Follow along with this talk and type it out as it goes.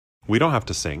We don't have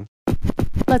to sing.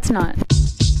 Let's not.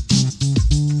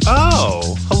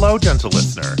 Oh, hello, gentle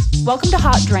listener. Welcome to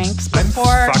Hot Drinks. I'm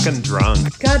fucking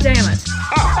drunk. God damn it.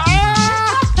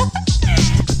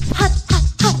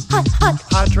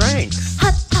 Hot drinks.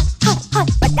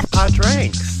 Hot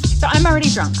drinks. So I'm already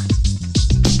drunk.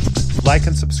 Like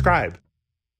and subscribe.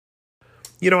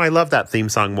 You know, I love that theme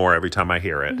song more every time I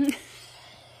hear it.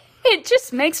 It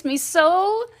just makes me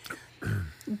so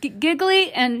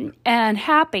giggly and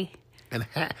happy.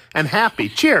 And happy.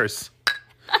 Cheers.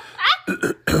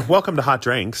 Welcome to Hot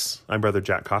Drinks. I'm Brother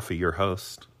Jack Coffee, your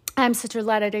host. I'm Sister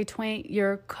Latter-day Twain,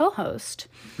 your co-host.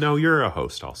 No, you're a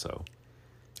host also.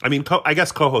 I mean, I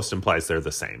guess co-host implies they're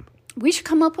the same. We should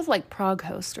come up with like prog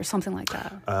host or something like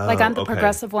that. Like I'm the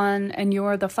progressive one and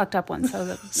you're the fucked up one.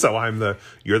 So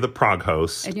you're the prog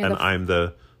host and I'm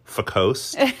the fuck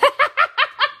host.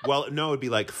 Well, no, it'd be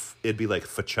like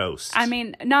fachost. I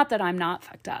mean, not that I'm not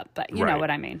fucked up, but you know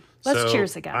what I mean. Let's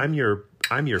cheers again. I'm your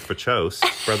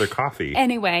fachost, Brother Coffee.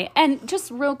 Anyway, and just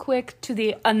real quick to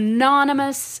the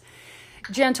anonymous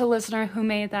gentle listener who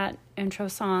made that intro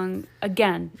song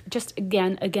again.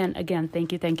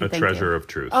 Thank you. A treasure of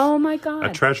truth. Oh my God. A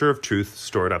treasure of truth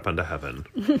stored up unto heaven.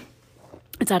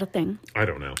 Is that a thing? I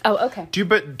don't know. Oh, okay.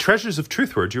 But treasures of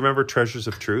truth were, do you remember treasures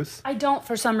of truth? I don't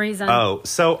for some reason. Oh,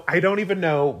 so I don't even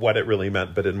know what it really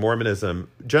meant, but in Mormonism,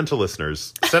 gentle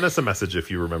listeners, send us a message if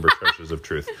you remember treasures of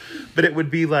truth. But it would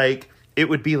be like,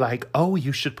 oh,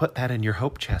 you should put that in your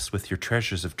hope chest with your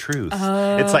treasures of truth.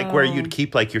 Oh. It's like where you'd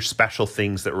keep like your special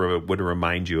things that would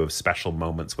remind you of special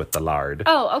moments with the Lord.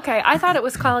 Oh, okay. I thought it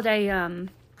was called a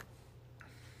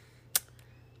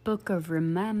book of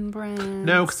remembrance.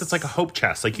 No, because it's like a hope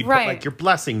chest. Like you put like your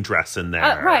blessing dress in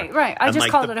there. Right. I and just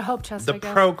called it a hope chest. The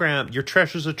program, your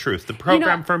treasures of truth, the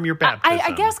program from your baptism.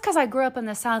 I guess because I grew up in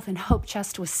the South and hope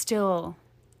chest was still...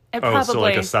 still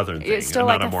like a Southern thing, it's still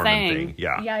not like a Mormon thing.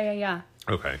 Yeah.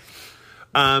 Okay.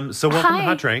 So welcome to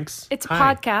Hot Drinks. It's a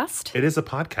podcast. It is a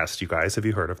podcast, you guys. Have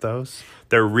you heard of those?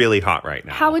 They're really hot right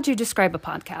now. How would you describe a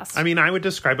podcast? I mean, I would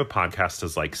describe a podcast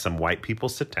as like some white people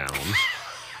sit down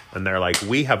and they're like,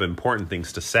 we have important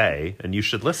things to say and you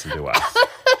should listen to us.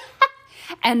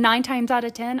 And 9 times out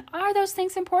of 10, are those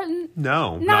things important?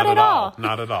 No, not at all.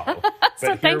 Not at all. But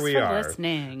so thanks for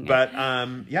listening. But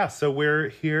so we're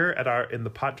here in the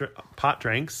Pot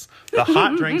Drinks, the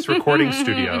Hot Drinks recording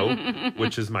studio,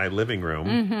 which is my living room.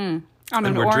 Mm-hmm. On and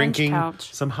an we're orange drinking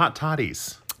couch. Some hot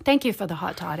toddies. Thank you for the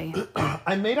hot toddy.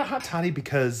 I made a hot toddy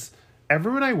because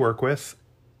everyone I work with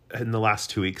in the last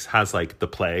 2 weeks has like the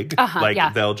plague.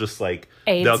 They'll just like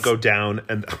AIDS. They'll go down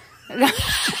and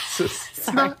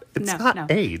it's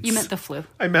not AIDS. You meant the flu.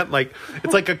 I meant like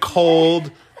it's like a cold.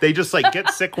 They just like get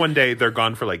sick one day, they're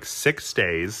gone for like 6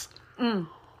 days. And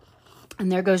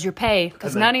there goes your pay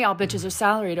because none of y'all bitches are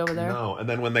salaried over there. No, and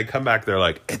then when they come back, they're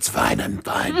like, "It's fine, I'm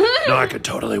fine. No, I could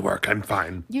totally work. I'm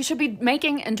fine." You should be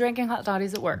making and drinking hot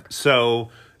toddies at work. So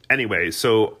anyway,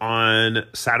 on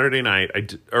Saturday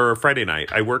night, or Friday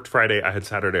night, I worked Friday. I had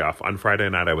Saturday off. On Friday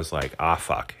night, I was like,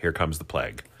 fuck, here comes the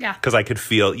plague. Yeah. Because I could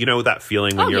feel, that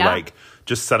feeling when you're like,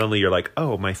 just suddenly you're like,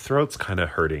 oh, my throat's kind of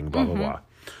hurting, blah, blah, blah.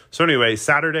 So anyway,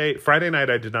 Friday night,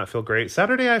 I did not feel great.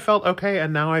 Saturday, I felt okay,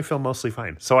 and now I feel mostly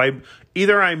fine. So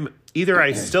either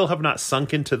I still have not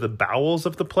sunk into the bowels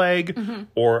of the plague,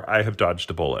 or I have dodged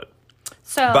a bullet.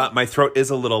 But my throat is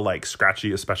a little like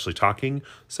scratchy, especially talking.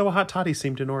 So a hot toddy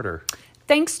seemed in order.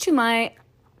 Thanks to my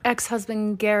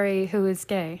ex-husband, Gary, who is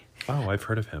gay. Oh, I've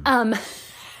heard of him.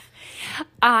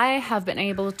 I have been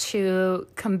able to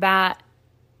combat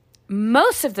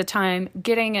most of the time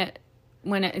getting it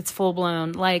when it's full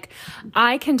blown. Like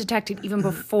I can detect it even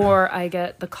before I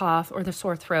get the cough or the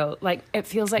sore throat. Like it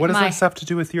feels like what does this have to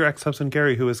do with your ex-husband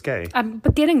Gary, who is gay?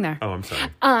 But getting there. Oh, I'm sorry.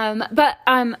 But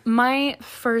my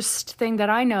first thing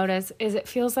that I notice is it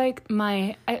feels like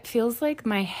my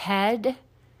head,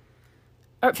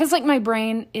 or it feels like my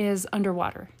brain is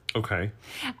underwater. Okay.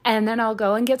 And then I'll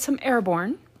go and get some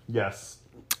Airborne. Yes.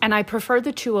 And I prefer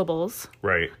the chewables.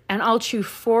 Right. And I'll chew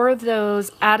 4 of those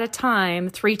at a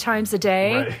time, 3 times a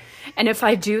day. Right. And if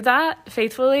I do that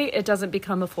faithfully, it doesn't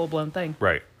become a full-blown thing.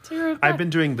 Right. So I've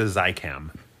been doing the Zicam.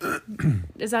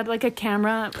 Is that like a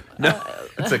camera? No,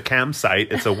 it's a cam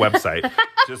site. It's a website.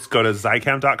 Just go to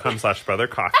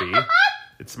Zicam.com/brothercoffee.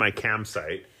 It's my cam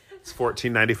site. It's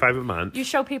 $14.95 a month. You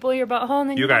show people your butthole and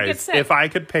then you don't get sick. If I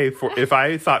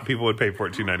thought people would pay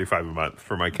 $14.95 a month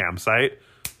for my cam site,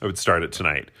 I would start it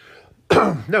tonight.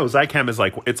 No, Zicam is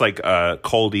like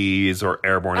Coldies or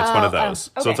Airborne. It's one of those.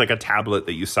 Okay. So it's like a tablet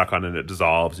that you suck on and it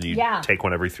dissolves, and you take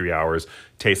one every 3 hours.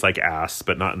 Tastes like ass,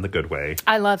 but not in the good way.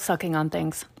 I love sucking on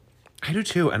things. I do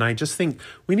too, and I just think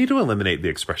we need to eliminate the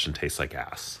expression "tastes like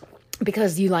ass."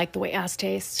 Because you like the way ass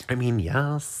tastes. I mean,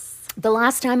 yes. The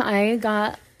last time I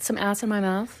got some ass in my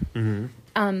mouth,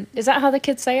 is that how the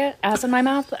kids say it? Ass in my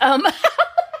mouth?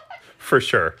 For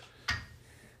sure.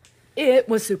 It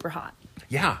was super hot.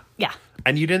 Yeah. Yeah.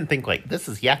 And you didn't think like, this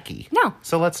is yucky. No.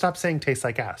 So let's stop saying tastes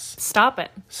like ass. Stop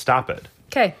it. Stop it.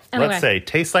 Okay. Anyway. Let's say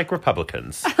tastes like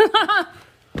Republicans.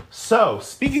 So,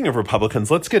 speaking of Republicans,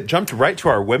 let's get jumped right to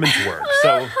our women's work.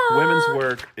 So, women's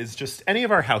work is just any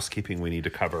of our housekeeping we need to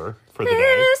cover for the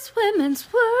day. This women's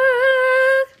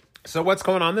work. So, what's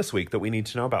going on this week that we need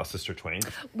to know about, Sister Twain?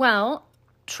 Well,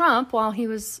 Trump, while he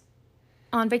was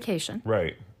on vacation,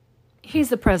 Right. he's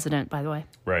the president, by the way,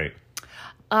 Right.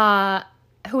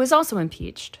 who was also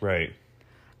impeached. Right.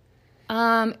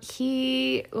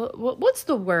 He, what's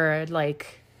the word?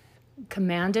 Like,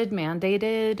 commanded,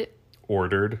 mandated,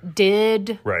 Ordered.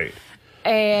 did Right.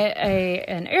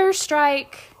 an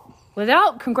airstrike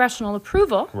without congressional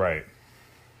approval Right.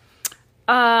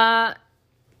 that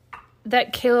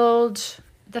killed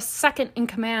the second in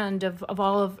command of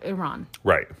all of Iran.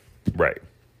 Right. Right.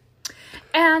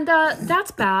 And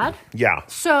that's bad. Yeah.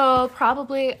 So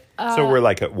probably... So we're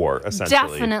like at war,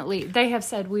 essentially. Definitely. They have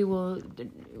said we will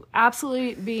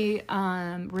absolutely be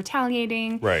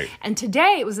retaliating. Right. And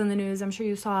today it was in the news, I'm sure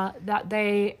you saw, that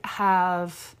they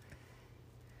have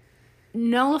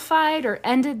nullified or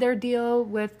ended their deal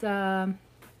with...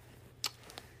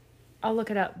 I'll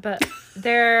look it up, but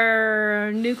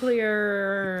their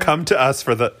nuclear... Come to us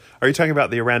for the... Are you talking about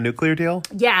the Iran nuclear deal?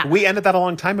 Yeah. We ended that a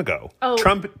long time ago. Oh.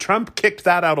 Trump kicked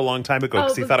that out a long time ago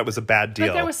because he but- thought it was a bad deal.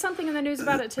 But there was something in the news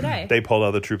about it today. They pulled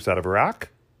all the troops out of Iraq.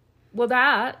 Well,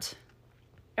 that...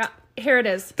 Yeah, here it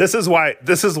is. This is why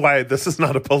this is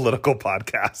not a political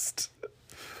podcast.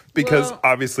 Because Well,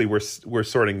 obviously we're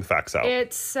sorting the facts out.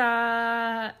 It's...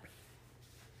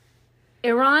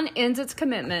 Iran ends its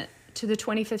commitment to the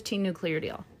 2015 nuclear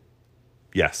deal.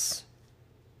 Yes.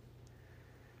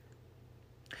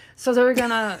 So they're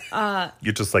gonna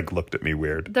You just like looked at me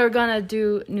weird. they're gonna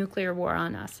do nuclear war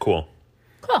on us. Cool.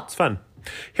 Cool. It's fun.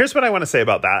 Here's what I want to say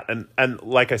about that. And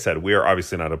like I said, we are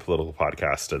obviously not a political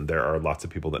podcast, and there are lots of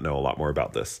people that know a lot more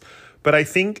about this. But I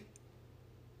think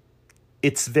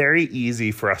it's very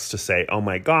easy for us to say, oh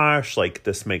my gosh, like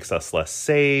this makes us less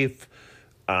safe.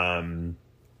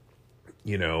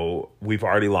 You know, we've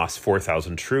already lost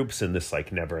 4,000 troops in this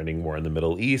like never ending war in the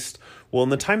Middle East. Well, in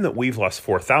the time that we've lost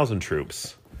 4,000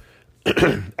 troops,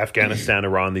 Afghanistan,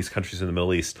 Iran, these countries in the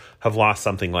Middle East have lost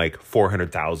something like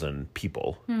 400,000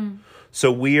 people.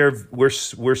 So we're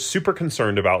super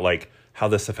concerned about like how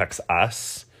this affects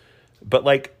us. But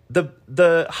like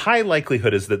the high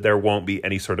likelihood is that there won't be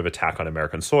any sort of attack on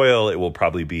American soil. It will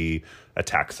probably be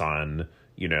attacks on,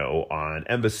 you know, on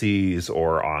embassies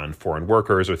or on foreign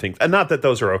workers or things. And not that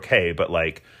those are okay, but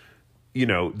like, you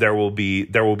know, there will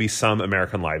be some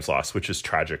American lives lost, which is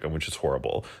tragic and which is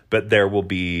horrible. But there will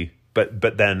be,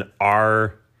 but then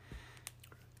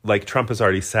like Trump has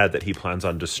already said that he plans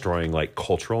on destroying like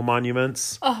cultural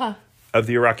monuments of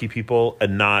the Iraqi people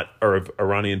or of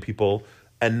Iranian people,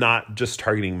 and not just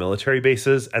targeting military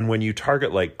bases. And when you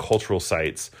target like cultural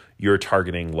sites, you're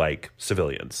targeting like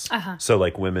civilians. So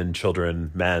like women,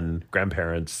 children, men,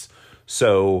 grandparents.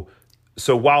 So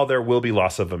while there will be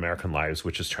loss of American lives,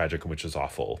 which is tragic and which is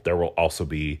awful, there will also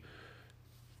be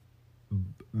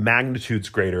magnitudes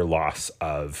greater loss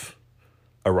of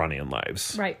Iranian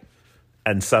lives. Right.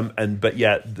 But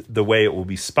yet the way it will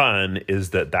be spun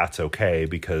is that that's okay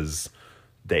because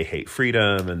they hate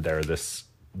freedom and they're this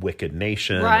wicked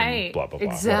nation. Right. And blah, blah, blah.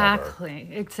 Exactly.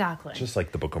 Whatever. Exactly. Just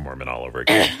like the Book of Mormon all over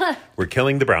again. We're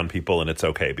killing the brown people and it's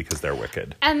okay because they're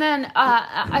wicked. And then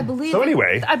I believe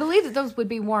I believe that those would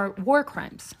be war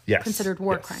crimes. Yes. Considered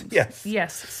war Yes. crimes. Yes.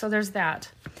 Yes. So there's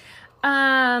that.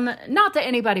 Not that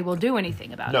anybody will do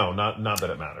anything about it. No, not that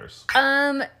it matters.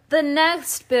 The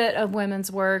next bit of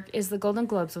women's work is the Golden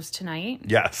Globes was tonight.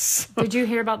 Yes. Did you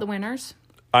hear about the winners?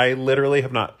 I literally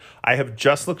have not. I have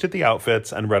just looked at the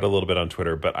outfits and read a little bit on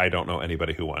Twitter, but I don't know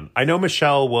anybody who won. I know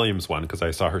Michelle Williams won because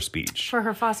I saw her speech. For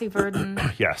her Fosse Verdon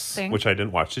Yes, thing? which I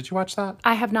didn't watch. Did you watch that?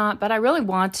 I have not, but I really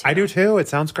want to. I do too. It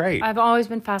sounds great. I've always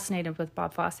been fascinated with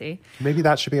Bob Fosse. Maybe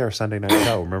that should be our Sunday night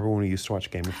show. Remember when we used to watch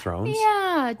Game of Thrones?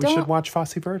 Yeah, We should watch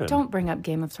Fosse Verdon. Don't bring up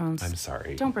Game of Thrones. I'm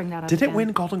sorry. Don't bring that up. Did it again.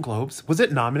 win Golden Globes? Was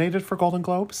it nominated for Golden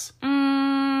Globes?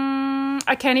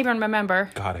 I can't even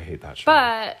remember. God, I hate that show.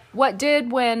 But what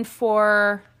did win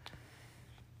for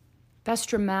Best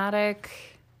Dramatic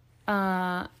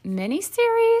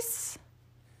miniseries?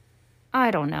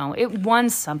 I don't know. It won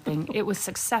something. It was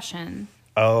Succession.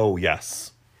 Oh,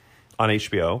 yes. On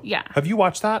HBO? Yeah. Have you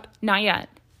watched that? Not yet.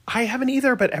 I haven't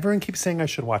either, but everyone keeps saying I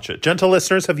should watch it. Gentle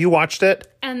listeners, have you watched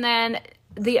it? And then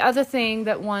the other thing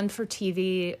that won for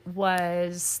TV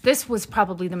this was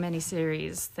probably the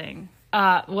miniseries thing,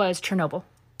 was Chernobyl.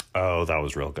 Oh, that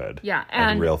was real good. Yeah.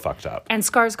 And real fucked up. And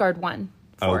Skarsgård won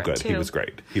for it, good. too. He was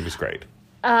great.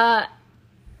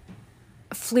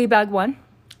 Fleabag won.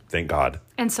 Thank God.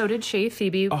 And so did she,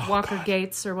 Phoebe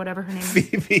Walker-Gates or whatever her name is.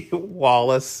 Phoebe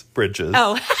Wallace-Bridges.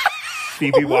 Oh.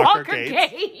 Phoebe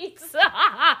Walker-Gates.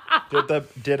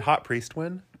 Did Hot Priest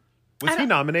win? Was he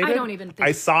nominated? I don't even think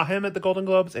I saw him at the Golden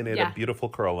Globes, and he had a beautiful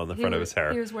curl on the front of his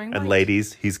hair. He was wearing and white.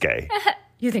 Ladies, he's gay.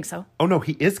 You think so? Oh, no,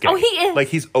 he is gay. Oh, he is? Like,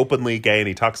 he's openly gay, and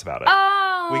he talks about it.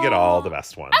 Oh. We get all the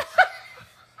best ones.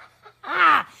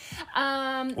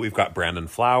 We've got Brandon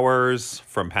Flowers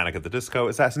from Panic at the Disco.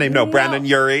 Is that his name? No, Brandon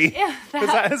Urie. Yeah, is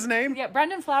that his name? Yeah,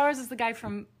 Brandon Flowers is the guy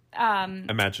from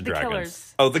Imagine The Dragons.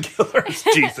 Killers. Oh, The Killers.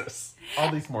 Jesus. All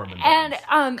these Mormon names.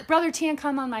 And Brother T and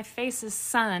Come on My Face's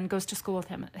son goes to school with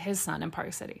him, his son in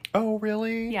Park City. Oh,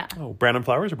 really? Yeah. Oh, Brandon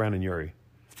Flowers or Brandon Urie?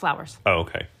 Flowers. Oh,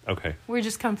 okay. Okay. We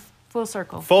just come full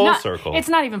circle. Full circle. It's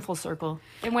not even full circle.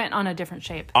 It went on a different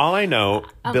shape. All I know,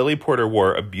 Billy Porter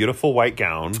wore a beautiful white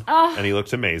gown, and he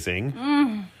looked amazing.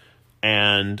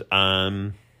 And I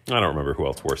don't remember who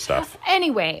else wore stuff.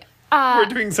 Anyway. We're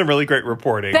doing some really great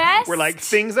reporting. We're like,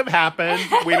 things have happened.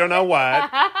 We don't know what.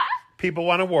 People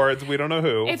won awards. We don't know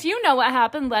who. If you know what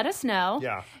happened, let us know.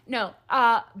 Yeah. No.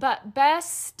 But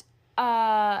best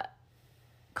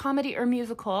comedy or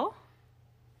musical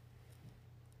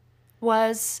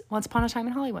was Once Upon a Time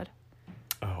in Hollywood.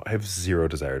 Oh, I have zero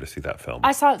desire to see that film.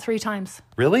 I saw it 3 times.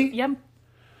 Really? Yep.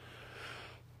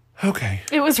 Okay.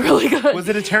 It was really good. Was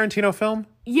it a Tarantino film?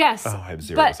 Yes. Oh, I have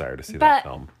zero desire to see that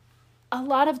film. A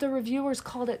lot of the reviewers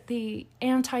called it the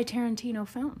anti-Tarantino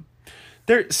film.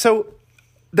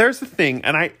 There's a thing,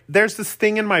 and there's this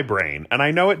thing in my brain, and I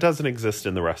know it doesn't exist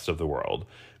in the rest of the world,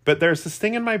 but there's this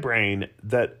thing in my brain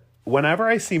that whenever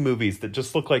I see movies that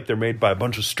just look like they're made by a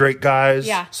bunch of straight guys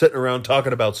sitting around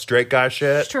talking about straight guy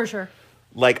shit. Sure.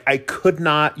 Like,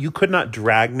 you could not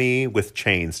drag me with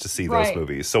chains to see those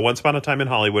movies. So Once Upon a Time in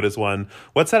Hollywood is one.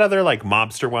 What's that other, like,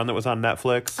 mobster one that was on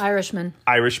Netflix?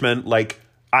 Irishman. Like,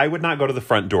 I would not go to the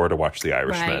front door to watch The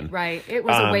Irishman. Right. It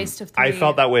was a waste of 3. I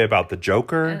felt that way about The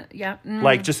Joker. Yeah.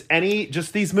 Like, just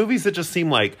these movies that just seem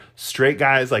like straight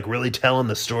guys, like, really telling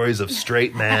the stories of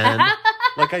straight men.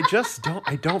 Like, I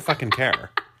don't fucking care.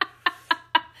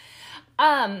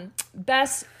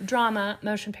 Best drama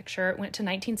motion picture went to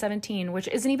 1917, which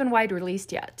isn't even wide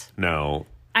released yet. No.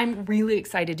 I'm really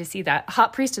excited to see that.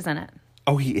 Hot Priest is in it.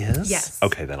 Oh, he is? Yes.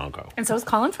 Okay, then I'll go. And so is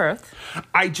Colin Firth.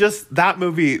 That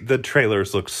movie, the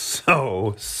trailers look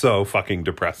so fucking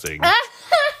depressing.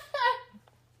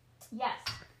 Yes.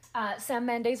 Sam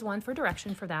Mendes won for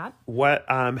direction for that. What,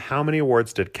 how many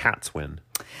awards did Cats win?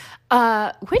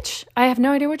 Which I have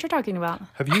no idea what you're talking about.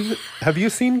 Have you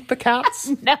seen the Cats?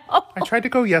 No. I tried to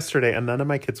go yesterday and none of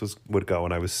my kids would go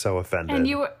and I was so offended. And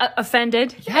you were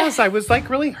offended? Yes, I was like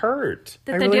really hurt.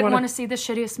 That they didn't want to see the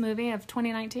shittiest movie of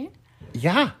 2019?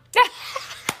 Yeah.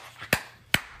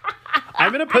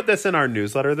 I'm going to put this in our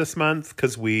newsletter this month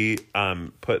because we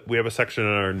have a section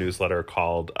in our newsletter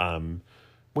called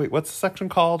what's the section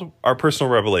called? Our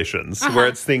personal revelations, where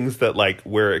it's things that like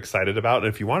we're excited about.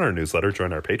 And if you want our newsletter,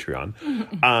 join our Patreon.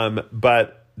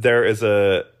 But there is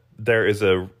a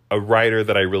writer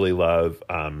that I really love.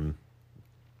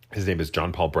 His name is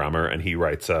John Paul Brammer, and he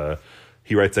writes a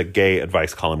gay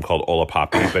advice column called Ola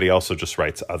Poppy, but he also just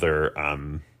writes other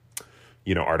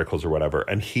articles or whatever.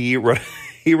 And he wrote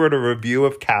a review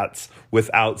of Cats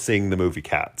without seeing the movie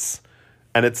Cats.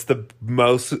 And it's the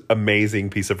most amazing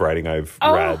piece of writing I've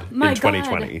read in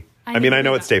 2020. I mean, I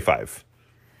know it's day 5,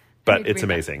 but it's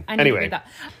amazing. Anyway.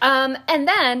 And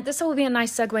then this will be a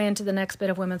nice segue into the next bit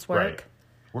of women's work. Right.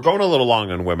 We're going a little long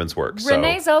on women's work.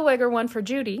 Renee Zellweger won for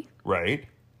Judy. Right.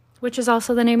 Which is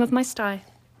also the name of my sty.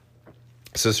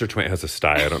 Sister Twain has a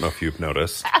sty. I don't know if you've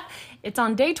noticed. It's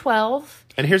on day 12.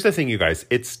 And here's the thing, you guys.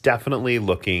 It's definitely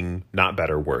looking not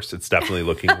better, worse. It's definitely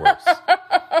looking worse.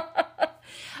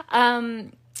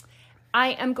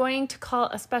 I am going to call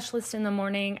a specialist in the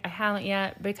morning. I haven't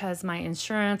yet because my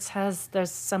insurance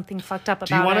there's something fucked up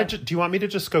about it. Do you want me to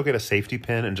just go get a safety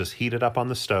pin and just heat it up on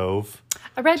the stove?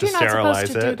 I read you're not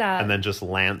supposed to do that. And then just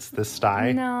lance this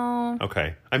sty? No.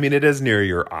 Okay. I mean, it is near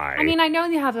your eye. I mean, I know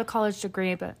you have a college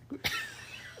degree, but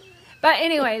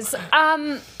anyways,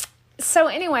 so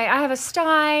anyway, I have a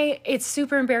sty. It's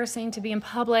super embarrassing to be in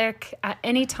public at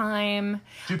any time.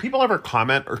 Do people ever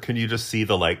comment, or can you just see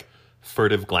the like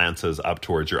furtive glances up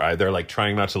towards your eye? They're like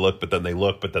trying not to look, but then they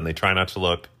look, but then they try not to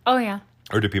look. Oh, yeah.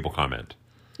 Or do people comment?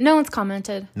 No one's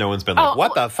commented. No one's been like,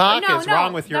 what the fuck is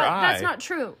wrong with your eye? That's not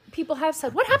true. People have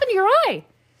said, what happened to your eye?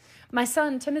 My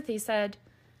son Timothy said,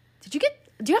 do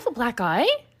you have a black eye?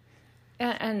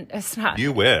 And it's not.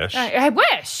 You wish. I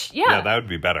wish. Yeah. Yeah, that would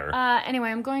be better. Anyway,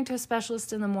 I'm going to a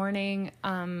specialist in the morning,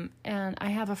 and I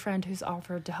have a friend who's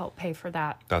offered to help pay for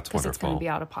that. That's wonderful. Because it's going to be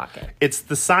out of pocket. It's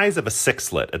the size of a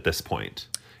sixlet at this point.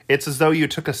 It's as though you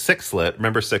took a sixlet.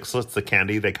 Remember sixlets, the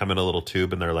candy? They come in a little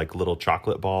tube, and they're like little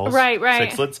chocolate balls. Right.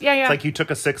 Sixlets. Yeah. It's like you took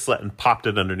a sixlet and popped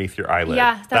it underneath your eyelid.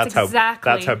 Yeah, that's exactly.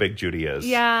 That's how big Judy is.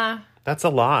 Yeah. That's a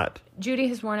lot. Judy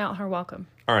has worn out her welcome.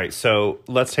 All right, so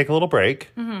let's take a little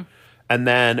break. Mm-hmm. And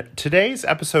then today's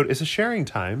episode is a sharing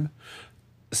time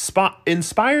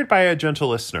inspired by a gentle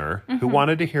listener who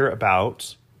wanted to hear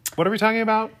about... What are we talking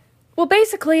about? Well,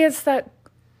 basically, it's that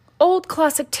old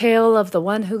classic tale of the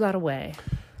one who got away.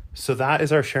 So that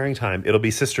is our sharing time. It'll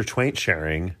be Sister Twain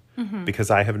sharing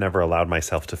because I have never allowed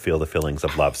myself to feel the feelings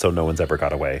of love. So no one's ever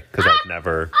got away because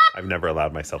I've never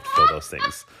allowed myself to feel those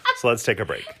things. So let's take a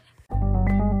break.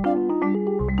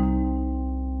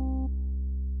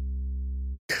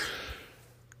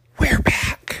 We're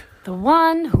back. The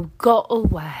one who got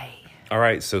away. All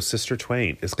right, so Sister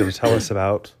Twain is going to tell us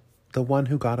about the one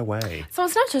who got away. So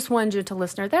it's not just one gentle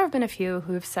listener. There have been a few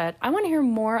who have said, I want to hear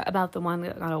more about the one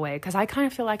that got away because I kind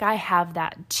of feel like I have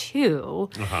that too.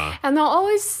 Uh-huh. And they'll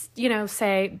always,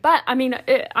 say, but I mean,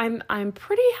 I'm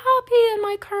pretty happy in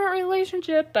my current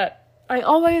relationship, but I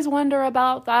always wonder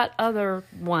about that other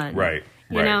one. Right.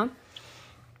 You know?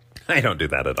 I don't do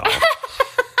that at all.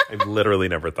 I've literally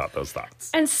never thought those thoughts.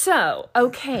 And so,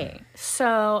 okay.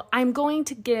 So I'm going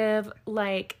to give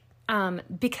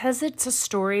because it's a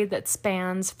story that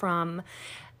spans from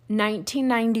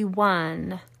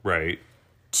 1991 right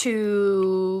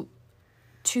to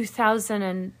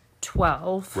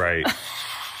 2012. Right.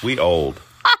 We old.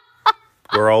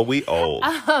 Girl, we old.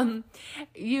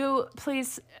 You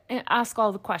please ask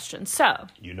all the questions. So,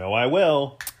 I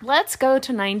will. Let's go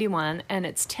to 91 and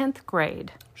it's 10th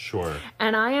grade. Sure.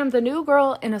 And I am the new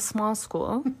girl in a small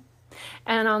school.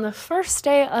 And on the first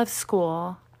day of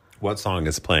school... What song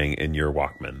is playing in your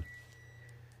Walkman?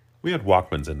 We had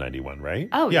Walkmans in 91, right?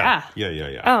 Oh, yeah.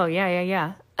 Yeah. Oh,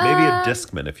 yeah. Maybe a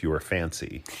Discman if you were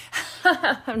fancy.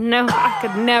 No, I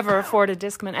could never afford a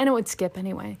Discman. And it would skip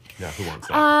anyway. Yeah, who wants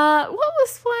that? What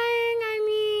was playing?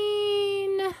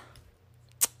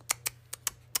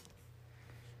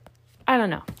 I don't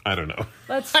know. I don't know.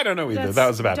 I don't know either. That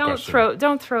was a bad question.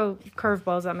 Don't throw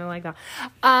curveballs at me like that.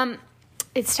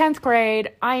 It's 10th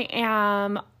grade. I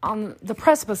am on the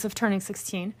precipice of turning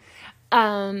 16.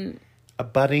 A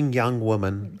budding young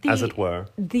woman, as it were.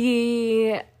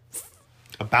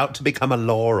 About to become a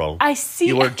laurel. I see.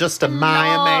 You were just a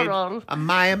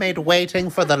Maya maid waiting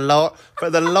for the laurel,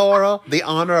 the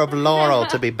honor of laurel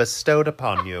to be bestowed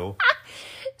upon you.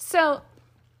 So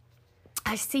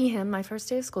I see him my first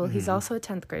day of school. He's also a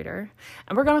 10th grader.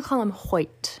 And we're going to call him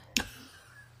Hoyt.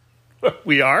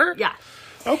 We are? Yeah.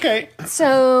 Okay.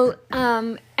 So,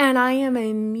 and I am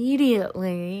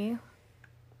immediately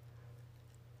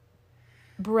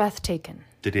breathtaken.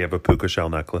 Did he have a puka shell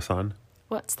necklace on?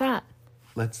 What's that?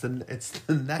 It's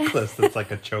the necklace that's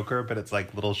like a choker, but it's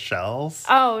like little shells.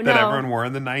 Oh, no. That everyone wore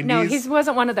in the 90s? No, he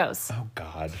wasn't one of those. Oh,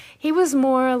 God. He was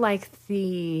more like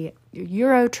the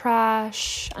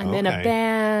Eurotrash. I'm in a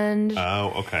band.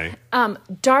 Oh, okay.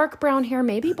 Dark brown hair,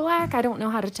 maybe black. I don't know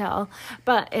how to tell.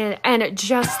 But, and it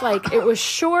just it was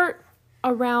short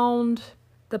around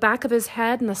the back of his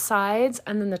head and the sides,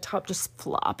 and then the top just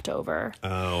flopped over.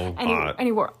 Oh, and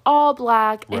he wore all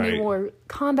black, and he wore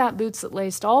combat boots that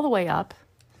laced all the way up.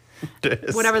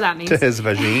 Whatever that means. To his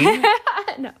vagine?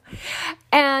 No.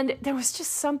 And there was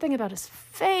just something about his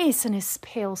face and his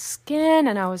pale skin,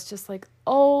 and I was just like,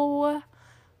 oh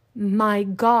my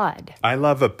God. I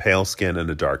love a pale skin and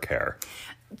a dark hair.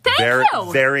 Thank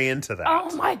you. Very into that.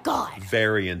 Oh my God.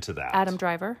 Very into that. Adam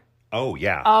Driver. Oh,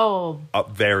 yeah. Oh,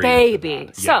 very baby. Into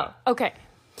that. So, yeah. Okay.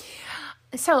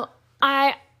 So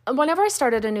whenever I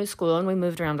started a new school, and we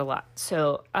moved around a lot,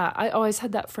 so I always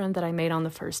had that friend that I made on the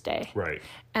first day. Right.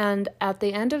 And at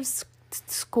the end of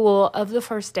school of the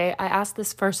first day, I asked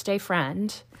this first day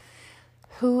friend,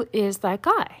 who is that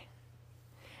guy?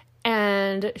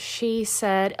 And she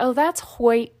said, oh, that's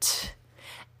Hoyt.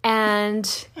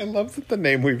 And I love that the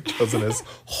name we've chosen is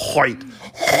Hoyt.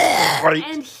 Hoyt.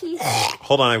 And he...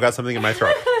 Hold on, I've got something in my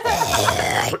throat.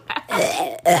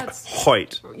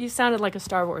 Hoyt. You sounded like a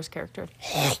Star Wars character.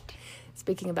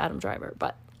 Speaking of Adam Driver.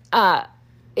 But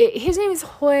his name is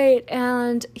Hoyt,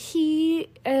 and he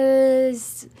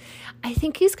is... I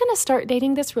think he's going to start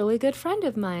dating this really good friend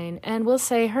of mine. And we'll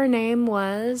say her name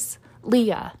was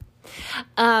Leah.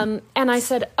 And I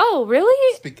said, oh,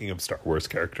 really? Speaking of Star Wars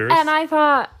characters. And I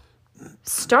thought,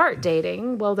 start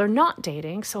dating. Well, they're not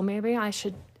dating, so maybe I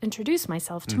should introduce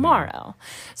myself tomorrow.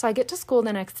 So I get to school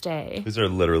the next day. These are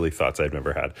literally thoughts I've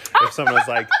never had. If someone was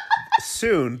like,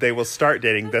 soon they will start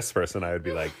dating this person, I would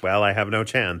be like, well, I have no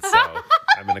chance, so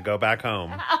I'm going to go back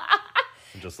home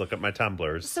and just look at my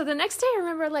tumblers. So the next day I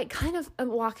remember like kind of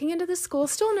walking into the school,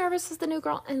 still nervous as the new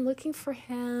girl, and looking for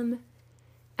him.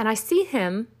 And I see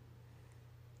him,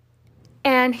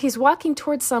 and he's walking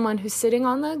towards someone who's sitting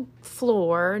on the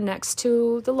floor next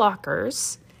to the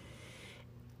lockers.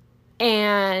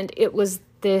 And it was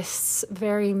this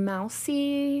very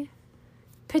mousy,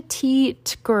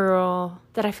 petite girl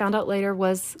that I found out later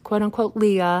was, quote unquote,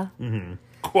 Leah. Mm-hmm.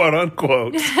 Quote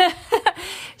unquote.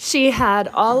 She had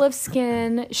olive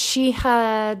skin. She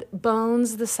had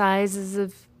bones the sizes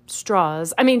of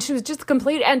straws. I mean, she was just the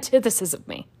complete antithesis of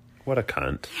me. What a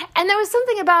cunt. And there was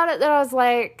something about it that I was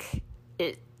like,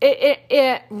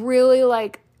 it really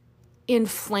like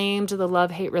inflamed the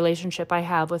love-hate relationship I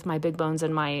have with my big bones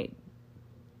and my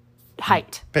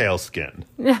height. Pale skin.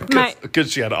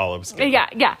 Because she had olive skin.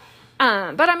 Yeah.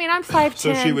 But I mean, I'm 5'10".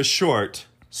 So she was short,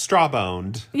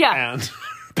 straw-boned, and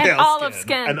pale olive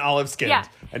skin. And olive skinned. Yeah.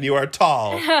 And you are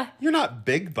tall. You're not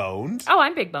big-boned. Oh,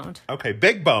 I'm big-boned. Okay,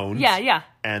 big-boned. Yeah.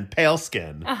 And pale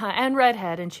skin. And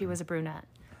redhead, and she was a brunette.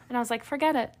 And I was like,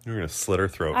 forget it. You're going to slit her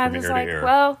throat from ear to ear.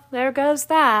 Well, there goes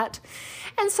that.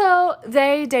 And so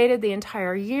they dated the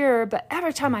entire year, but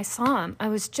every time I saw him, I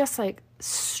was just like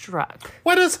struck.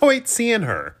 What does Hoyt see in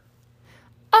her?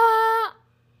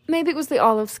 Maybe it was the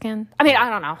olive skin. I mean, I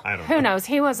don't know. Who knows?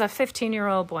 He was a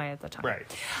 15-year-old boy at the time.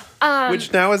 Right.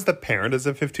 Which now as the parent as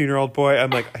a 15-year-old boy, I'm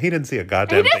like, he didn't see a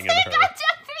goddamn thing in her.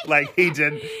 Like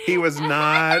he was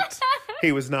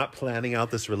not planning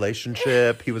out this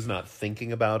relationship. He was not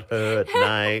thinking about her at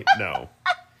night.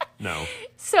 No.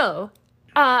 So,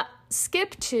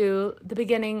 skip to the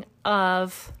beginning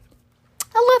of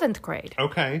 11th grade.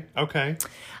 Okay.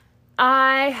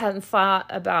 I hadn't thought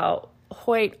about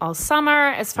Hoyt all summer.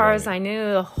 As far as I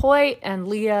knew, Hoyt and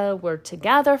Leah were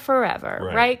together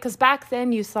forever, right? Because back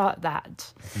then you thought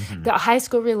that the high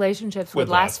school relationships would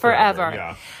last forever.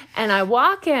 Yeah. And I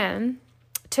walk in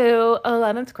to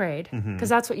 11th grade, because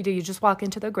that's what you do. You just walk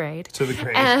into the grade. To the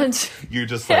grade. And you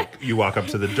just you walk up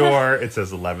to the door. It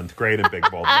says 11th grade in big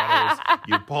bold letters.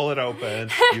 You pull it open.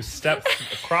 You step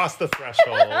across the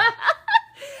threshold.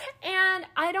 And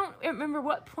I don't remember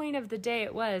what point of the day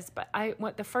it was, but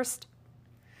the first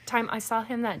time I saw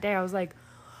him that day, I was like,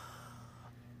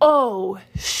 oh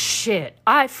shit,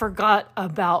 I forgot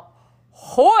about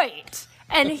Hoyt.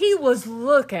 And he was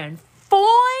looking fine.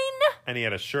 And he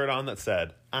had a shirt on that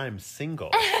said, I'm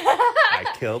single. I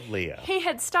killed Leah. He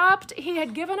had stopped. He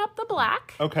had given up the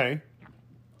black. Okay.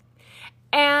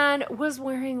 And was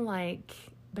wearing like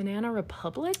Banana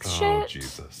Republic shit. Oh,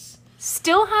 Jesus.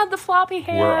 Still had the floppy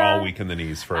hair. We're all weak in the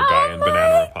knees for a guy in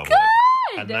Banana Republic. God.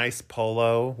 A nice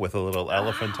polo with a little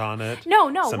elephant on it.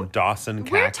 No. Some Dawson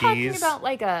khakis. We're talking about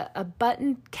like a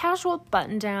casual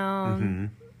button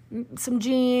down, some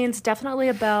jeans, definitely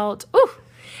a belt. Ooh.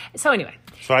 So anyway.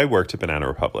 So I worked at Banana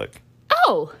Republic.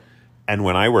 Oh. And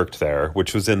when I worked there,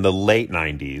 which was in the late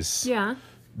 90s, yeah,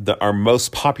 our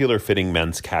most popular fitting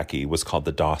men's khaki was called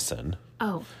the Dawson.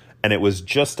 Oh. And it was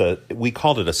just we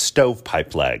called it a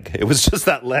stovepipe leg. It was just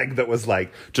that leg that was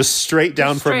like just straight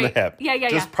down from the hip. Yeah.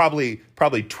 Just probably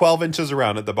 12 inches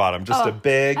around at the bottom. Just a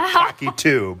big khaki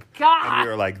tube. God. And we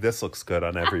were like, this looks good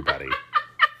on everybody.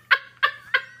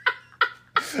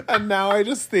 And now I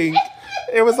just think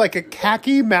it was like a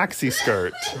khaki maxi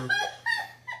skirt.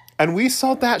 And we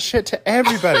sold that shit to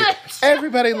everybody.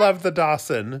 Everybody loved the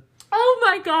Dawson. Oh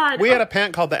my God. We had a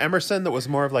pant called the Emerson that was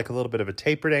more of like a little bit of a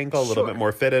tapered ankle, a little bit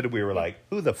more fitted. We were like,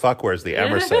 who the fuck wears the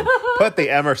Emerson? Put the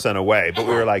Emerson away. But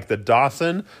we were like, the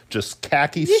Dawson, just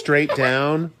khaki straight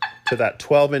down to that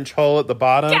 12-inch hole at the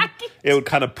bottom. Khaki. It would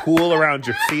kind of pool around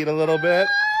your feet a little bit.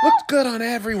 Looked good on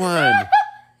everyone.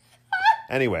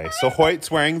 Anyway, so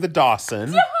Hoyt's wearing the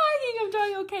Dawson.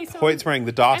 Okay, so Hoyt's wearing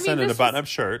the Dawson and a button-up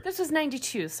shirt. This was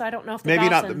 92, so I don't know if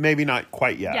maybe not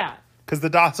quite yet. Yeah. Because the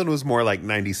Dawson was more like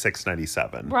 96,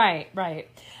 97. Right.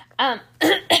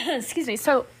 Excuse me.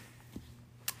 So,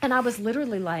 and I was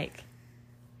literally like,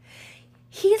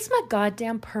 he is my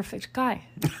goddamn perfect guy.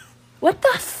 What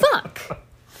the fuck?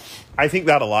 I think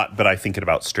that a lot, but I think it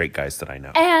about straight guys that I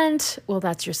know. And, well,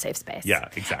 that's your safe space. Yeah,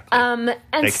 exactly. And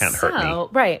they can't hurt me.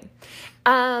 Right.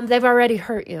 They've already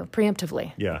hurt you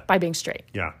preemptively. Yeah. By being straight.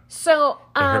 Yeah. So,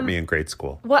 they hurt me in grade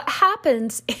school. What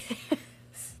happens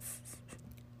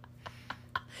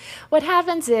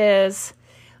is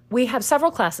we have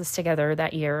several classes together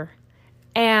that year,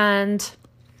 and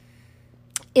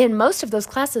in most of those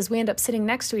classes we end up sitting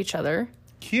next to each other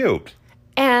Cute.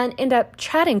 And end up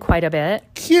chatting quite a bit.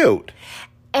 Cute.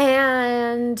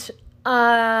 And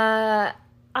I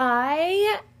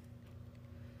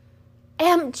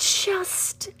am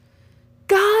just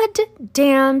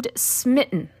goddamned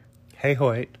smitten. Hey,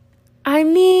 Hoyt. I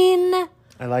mean,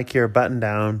 I like your button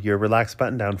down, your relaxed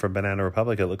button down from Banana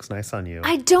Republic. It looks nice on you.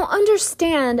 I don't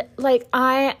understand. Like,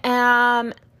 I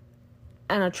am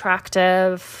an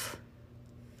attractive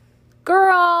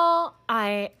girl.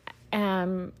 I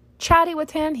am chatty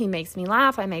with him. He makes me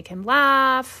laugh. I make him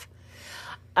laugh.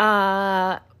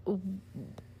 I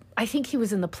think he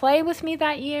was in the play with me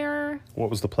that year. What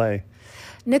was the play?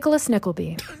 Nicholas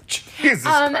Nickleby. Jesus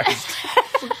Christ.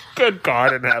 Good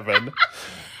God in heaven.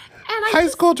 High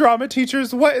school drama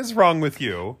teachers, what is wrong with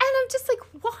you? And I'm just like,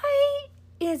 why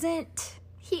isn't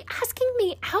he asking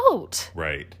me out?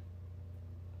 Right.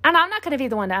 And I'm not going to be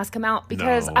the one to ask him out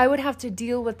because No. I would have to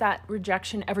deal with that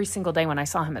rejection every single day when I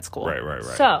saw him at school. Right.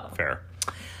 So. Fair.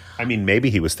 I mean, maybe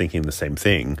he was thinking the same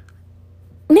thing.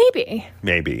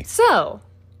 Maybe. So.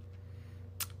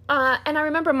 And I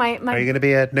remember my... Are you going to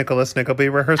be at Nicholas Nickleby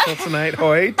rehearsal tonight,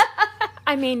 Hoyt?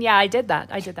 I mean, yeah, I did that.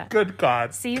 Good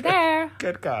God. See you there.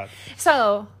 Good God.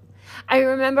 So, I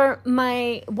remember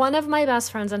one of my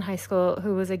best friends in high school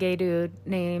who was a gay dude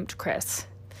named Chris.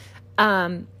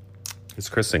 Is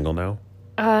Chris single now?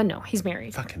 No, he's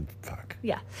married. Fucking fuck.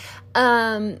 Yeah.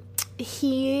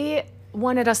 He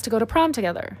wanted us to go to prom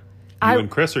together. You and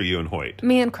Chris or you and Hoyt?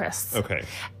 Me and Chris. Okay.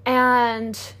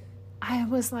 And I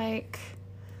was like,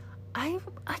 I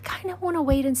kind of want to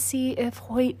wait and see if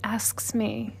Hoyt asks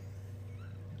me.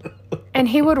 And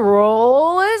he would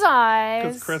roll his eyes.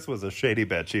 Because Chris was a shady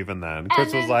bitch even then.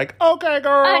 Chris was like, okay,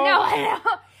 girl. I know.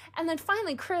 And then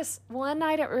finally, Chris, one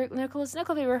night at Nicholas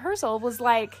Nickleby rehearsal, was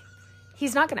like,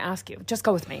 he's not going to ask you. Just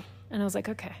go with me. And I was like,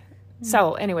 okay.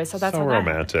 So anyway, so that's so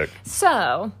romantic.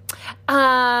 So,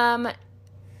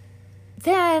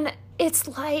 then it's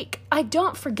like, I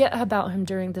don't forget about him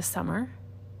during the summer.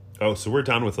 Oh, so we're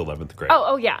done with 11th grade.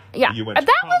 Oh, yeah. You went to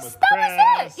that prom was with it.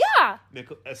 Chris. Yeah.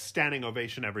 A standing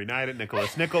ovation every night at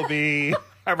Nicholas Nickleby.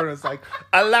 Everyone was like,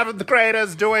 11th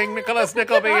graders doing Nicholas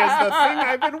Nickleby is the thing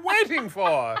I've been waiting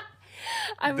for.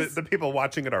 The people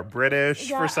watching it are British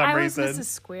for some reason. Mrs.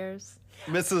 Squares.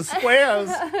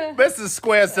 Mrs.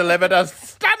 Squares delivered a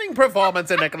stunning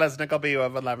performance in Nicholas Nickleby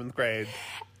of 11th grade.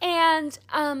 And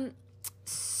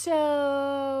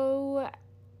so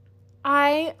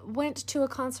I went to a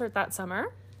concert that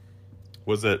summer.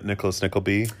 Was it Nicholas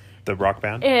Nickleby, the rock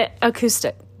band?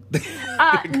 Acoustic. No,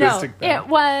 band. it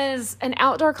was an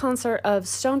outdoor concert of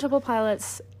Stone Temple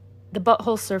Pilots, the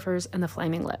Butthole Surfers, and the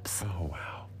Flaming Lips. Oh,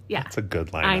 wow. Yeah. That's a good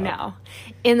lineup. I know.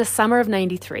 In the summer of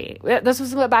 93. This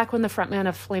was back when the frontman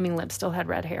of Flaming Lips still had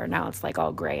red hair. Now it's like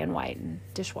all gray and white and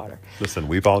dishwater. Listen,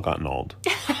 we've all gotten old.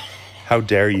 How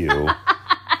dare you?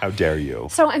 How dare you?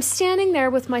 So I'm standing there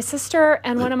with my sister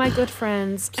and one of my good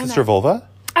friends. Sister Vulva?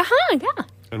 Yeah.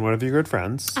 And one of your good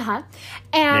friends.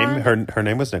 And Her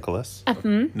name was Nicholas.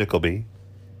 Nickleby.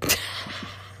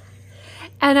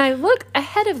 And I look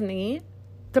ahead of me.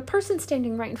 The person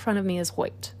standing right in front of me is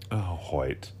Hoyt. Oh,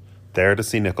 Hoyt. There to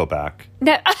see Nickelback.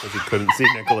 No. Because he couldn't see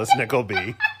Nicholas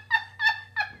Nickleby.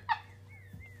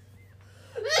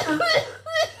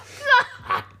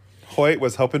 Hoyt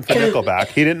was hoping for Nickelback.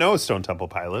 He didn't know Stone Temple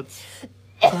Pilots.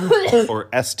 Or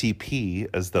STP,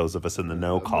 as those of us in the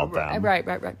know called them. Right.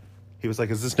 He was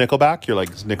like, is this Nickelback? You're like,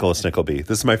 it's Nicholas Nickleby.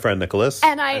 This is my friend Nicholas.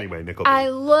 And anyway, Nickleby. I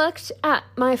looked at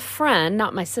my friend,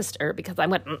 not my sister, because I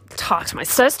went and talked to my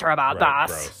sister about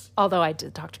this. Gross. Although I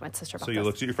did talk to my sister about this. So you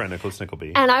looked at your friend Nicholas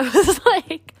Nickleby. And I was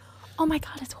like, oh my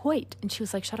God, it's Hoyt. And she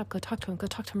was like, shut up, go talk to him. Go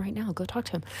talk to him right now. Go talk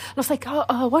to him. And I was like,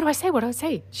 what do I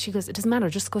say? She goes, it doesn't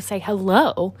matter. Just go say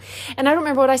hello. And I don't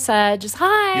remember what I said. Just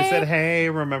hi. You said,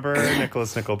 hey, remember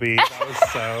Nicholas Nickleby? That was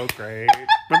so great.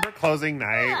 Remember closing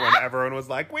night when everyone was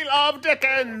like, we love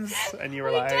Dickens. And you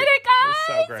were like, did it, guys. It was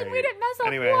so great. And we didn't mess up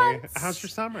anyway, once. how's your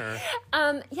summer?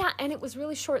 Yeah, and it was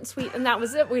really short and sweet. And that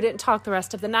was it. We didn't talk the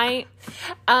rest of the night.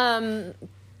 And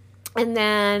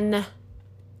then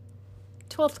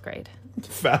 12th grade.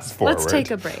 Fast forward.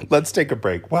 Let's take a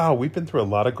break. Wow, we've been through a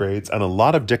lot of grades and a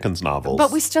lot of Dickens novels.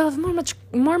 But we still have more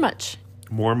much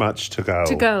to go.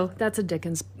 To go. That's a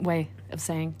Dickens way of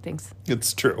saying things.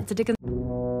 It's true. It's a Dickens.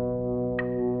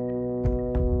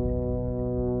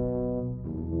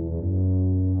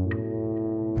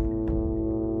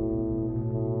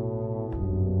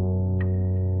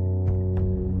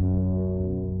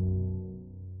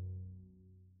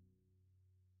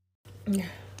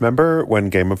 Remember when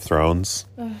Game of Thrones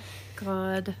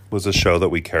God. was a show that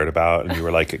we cared about and you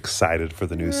were like excited for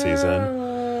the new season?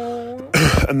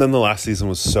 And then the last season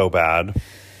was so bad.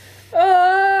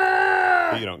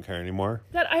 You don't care anymore?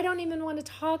 That I don't even want to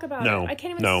talk about No. it. I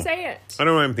can't even say it. I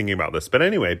don't know why I'm thinking about this. But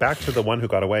anyway, back to the one who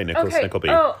got away, Nicholas Nickleby.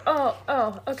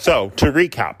 Okay. So, to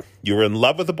recap, you were in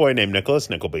love with a boy named Nicholas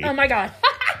Nickleby. Oh, my God.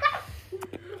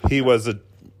 He was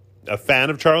a fan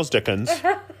of Charles Dickens.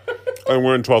 And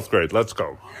we're in 12th grade. Let's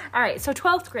go. All right, so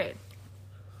 12th grade.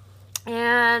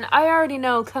 And I already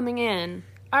know coming in,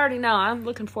 I'm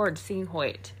looking forward to seeing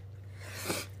Hoyt.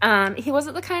 He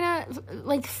wasn't the kind of,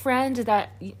 like, friend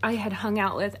that I had hung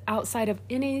out with outside of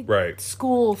any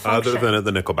school function. Other than at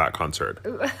the Nickelback concert.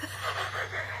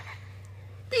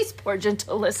 These poor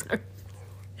gentle listeners.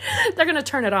 They're going to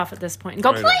turn it off at this point and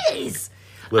go, please!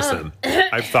 Listen,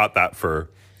 I've thought that for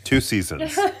 2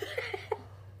 seasons.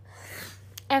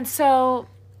 And so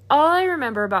all I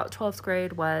remember about 12th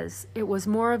grade was it was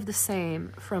more of the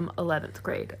same from 11th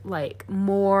grade. Like,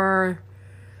 more,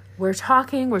 we're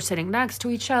talking, we're sitting next to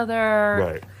each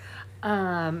other.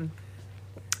 Right.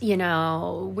 You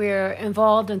know, we're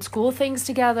involved in school things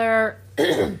together.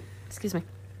 Excuse me.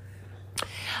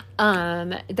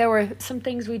 There were some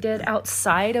things we did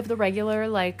outside of the regular,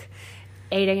 like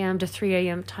 8 a.m. to 3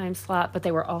 a.m. time slot, but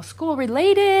they were all school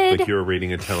related. Like you were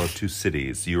reading A Tale of Two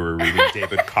Cities. You were reading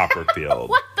David Copperfield.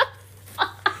 What the fuck?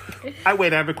 I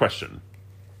have a question.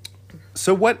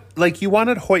 So what, like, you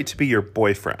wanted Hoyt to be your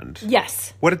boyfriend.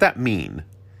 Yes. What did that mean?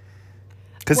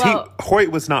 Because Hoyt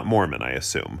was not Mormon, I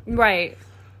assume. Right.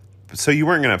 So you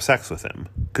weren't going to have sex with him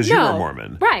because you were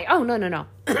Mormon. Right. Oh, no.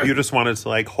 You just wanted to,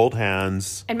 like, hold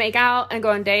hands. And make out and go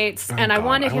on dates. And I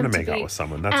wanted him to make out with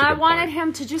someone. That's and a good I wanted point.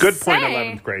 him to just good say. Good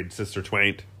point, 11th grade, Sister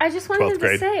Twain. I just wanted him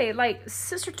to say, like,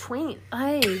 Sister Twain,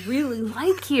 I really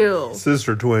like you.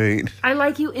 Sister Twain. I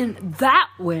like you in that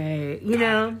way, you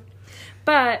know?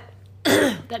 But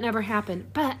that never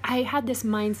happened. But I had this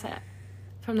mindset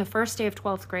from the first day of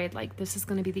 12th grade, like, this is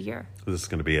going to be the year. This is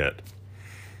going to be it.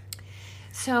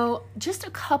 So just a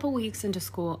couple weeks into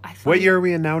school, I thought... What year are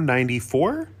we in now?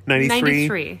 94?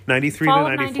 93? 93 fall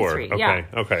to 94. 93,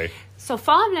 Okay. So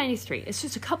fall of 93. It's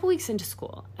just a couple weeks into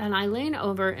school. And I lean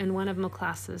over in one of my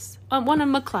classes. My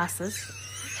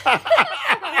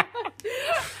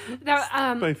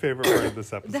favorite part of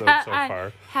this episode so far.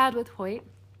 I had with Hoyt.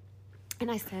 And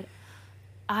I said,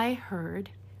 I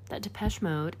heard that Depeche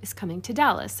Mode is coming to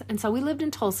Dallas. And so we lived in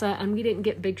Tulsa, and we didn't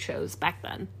get big shows back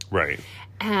then. Right.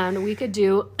 And we could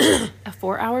do a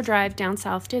 4-hour drive down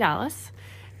south to Dallas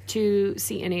to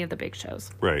see any of the big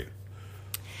shows. Right.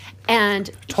 And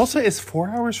Tulsa is 4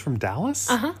 hours from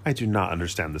Dallas? Uh-huh. I do not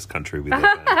understand this country we live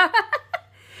in.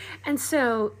 And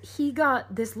so he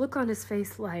got this look on his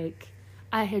face like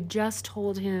I had just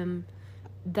told him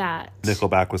that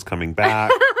Nickelback was coming back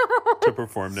to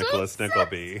perform Nicholas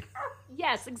Nickleby.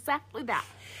 Yes, exactly that.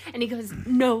 And he goes,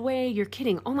 no way, you're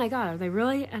kidding. Oh my God, are they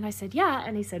really? And I said, yeah.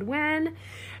 And he said, when?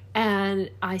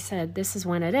 And I said, this is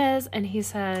when it is. And he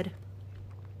said,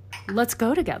 let's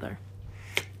go together.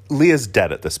 Leah's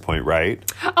dead at this point,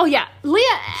 right? Oh, yeah. Leah.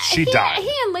 She died.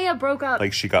 He and Leah broke up.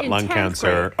 Like she got lung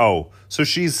cancer. Grade. Oh, so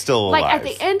she's still alive. Like at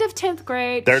the end of 10th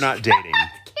grade. They're not dating.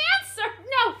 Cancer.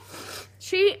 No.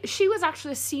 She was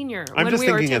actually a senior. I'm just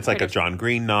thinking it's like a John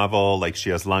Green novel. Like she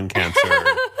has lung cancer.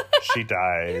 She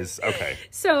dies. Okay.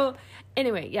 So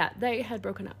anyway, yeah, they had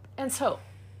broken up. And so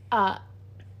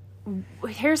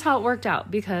here's how it worked out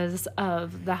because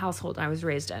of the household I was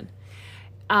raised in.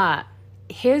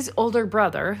 His older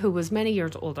brother, who was many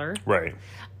years older, right,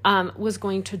 was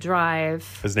going to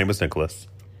drive. His name was Nicholas.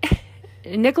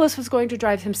 Nicholas was going to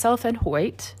drive himself and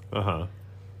Hoyt. Uh-huh.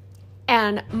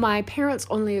 And my parents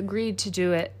only agreed to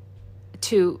do it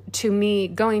to me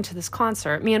going to this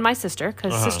concert, me and my sister,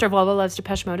 because Sister Volva loves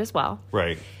Depeche Mode as well.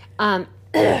 Right.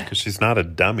 Because she's not a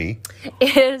dummy.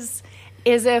 Is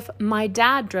if my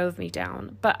dad drove me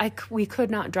down, but we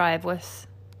could not drive with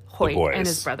Hoyt and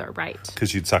his brother, right?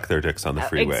 Because you'd suck their dicks on the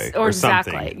freeway or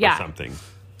something. Exactly, yeah. Or something.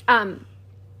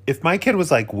 If my kid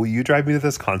was like, will you drive me to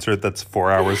this concert that's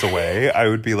 4 hours away? I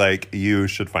would be like, you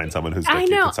should find someone who's dick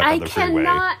you can suck on the freeway.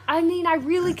 I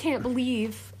really can't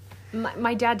believe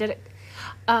my dad did it.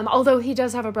 Although he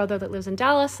does have a brother that lives in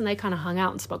Dallas, and they kind of hung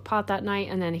out and smoked pot that night,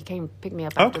 and then he came pick me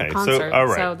up after the concert. So, all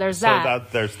right. So there's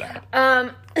that. There's that.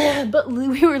 But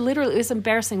we were literally, it was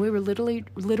embarrassing. We were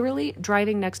literally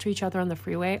driving next to each other on the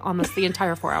freeway almost the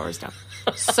entire 4 hours down.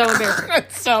 So embarrassing.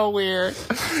 It's so weird.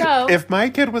 So if my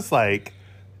kid was like,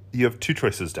 you have two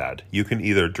choices, Dad. You can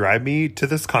either drive me to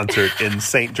this concert in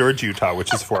St. George, Utah,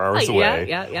 which is 4 hours away.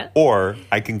 Yeah. Or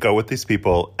I can go with these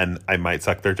people and I might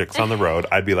suck their dicks on the road.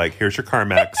 I'd be like, here's your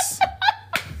CarMax.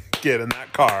 Get in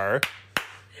that car.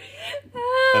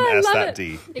 And S that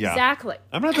D. Exactly.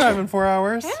 I'm not driving 4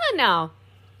 hours. Yeah, no.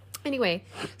 Anyway,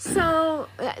 so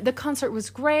the concert was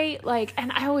great. Like,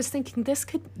 and I was thinking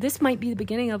this might be the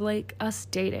beginning of like us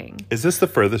dating. Is this the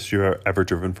furthest you've ever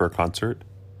driven for a concert?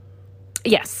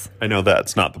 Yes. I know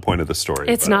that's not the point of the story.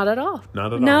 It's not at all.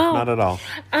 Not at all. No. Not at all.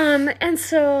 And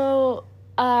so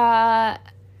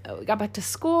we got back to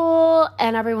school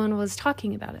and everyone was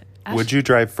talking about it. Would you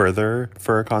drive further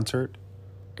for a concert?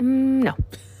 No.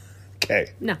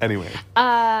 Okay. No. Anyway.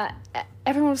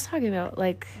 Everyone was talking about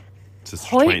like just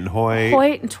Hoyt and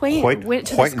Twain went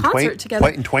to this concert together.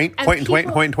 Hoyt and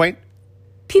Twain.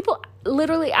 People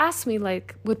literally asked me,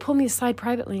 like, would pull me aside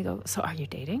privately and go, "So are you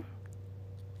dating?"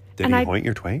 Did he Hoyt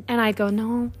your Twain? And I'd go,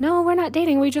 "No, we're not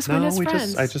dating. We just went as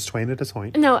friends." I just Twained as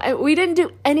Hoyt. No, we didn't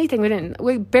do anything.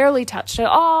 We barely touched at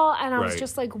all. And I was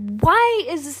just like, why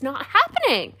is this not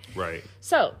happening? Right.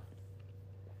 So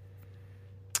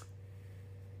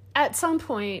at some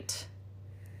point,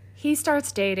 he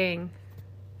starts dating.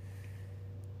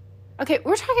 Okay,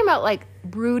 we're talking about like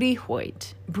broody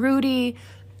Hoyt. Broody.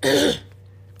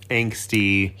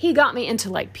 Angsty. He got me into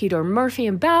like Peter Murphy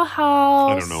and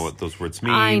Bauhaus. I don't know what those words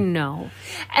mean. I know.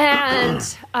 And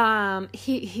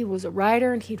he was a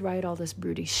writer and he'd write all this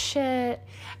broody shit.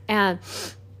 And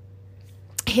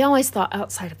he always thought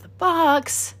outside of the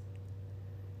box.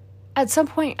 At some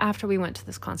point after we went to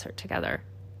this concert together,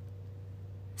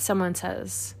 someone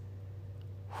says,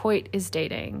 Hoyt is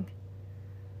dating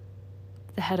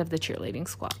the head of the cheerleading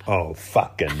squad. Oh,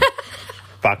 fuck that.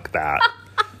 Fuck that.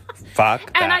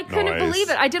 And I couldn't believe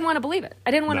it. I didn't want to believe it.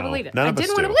 I didn't want to believe it. I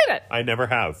didn't want to believe it. I never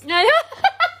have.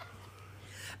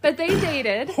 But they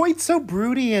dated. Hoyt's so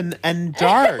broody and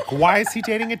dark. Why is he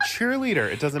dating a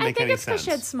cheerleader? It doesn't make any sense. Because she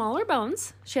had smaller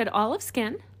bones. She had olive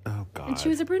skin. Oh, God. And she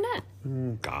was a brunette.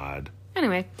 God.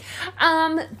 Anyway.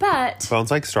 But.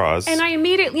 Bones like straws. And I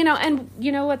immediately, and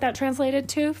you know what that translated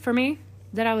to for me?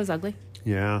 That I was ugly.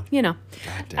 Yeah. God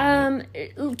damn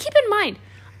it. Keep in mind,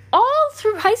 all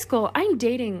through high school, I'm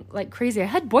dating like crazy. I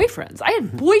had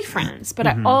boyfriends, but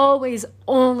I always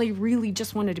only really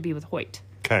just wanted to be with Hoyt.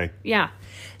 Okay. Yeah.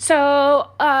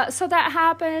 So that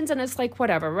happens and it's like,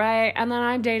 whatever, right? And then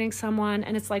I'm dating someone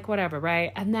and it's like, whatever,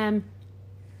 right? And then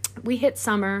we hit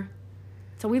summer.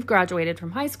 So we've graduated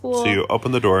from high school. So you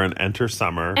open the door and enter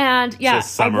summer. And yeah,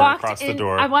 summer I walked across in, the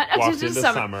door. I walked into into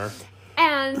summer.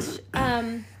 And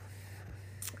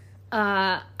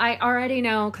I already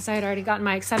know, because I had already gotten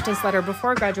my acceptance letter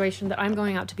before graduation, that I'm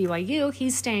going out to BYU.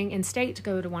 He's staying in state to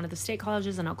go to one of the state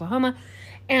colleges in Oklahoma.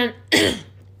 And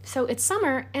so it's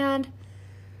summer, and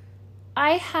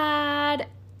I had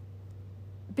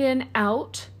been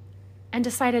out and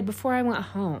decided before I went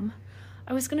home,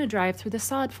 I was going to drive through the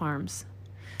sod farms.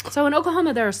 So in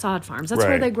Oklahoma, there are sod farms. That's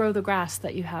where they grow the grass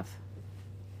that you have.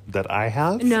 That I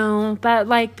have? No, but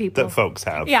like people. That folks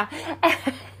have. Yeah.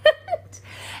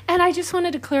 And I just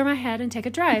wanted to clear my head and take a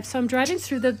drive. So I'm driving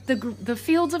through the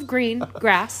fields of green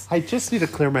grass. I just need to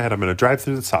clear my head. I'm going to drive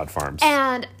through the sod farms.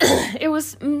 And it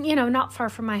was, not far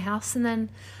from my house. And then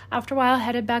after a while, I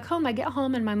headed back home. I get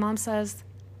home and my mom says,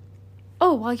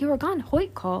 "Oh, while you were gone,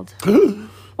 Hoyt called."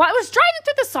 Well, I was driving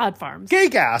through the sod farms. Gay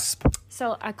gasp.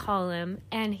 So I call him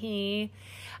and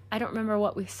I don't remember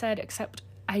what we said, except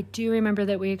I do remember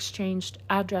that we exchanged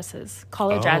addresses,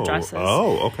 college addresses.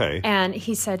 Oh, okay. And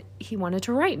he said he wanted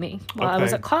to write me while I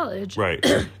was at college. Right.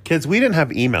 Kids, we didn't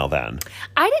have email then.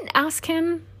 I didn't ask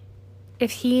him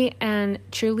if he and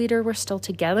cheerleader were still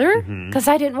together, because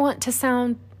I didn't want to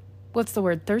sound, what's the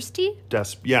word, thirsty?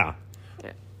 Desperate. Yeah.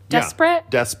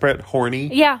 Desperate, horny.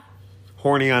 Yeah.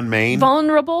 Horny on Maine.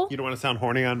 Vulnerable. You don't want to sound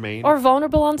horny on Maine? Or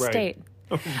vulnerable on state.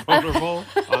 Vulnerable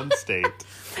on state.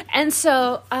 And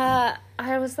so I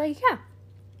was like, yeah.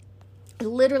 I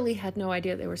literally had no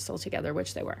idea they were still together,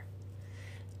 which they were.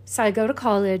 So I go to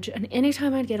college, and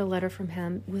anytime I'd get a letter from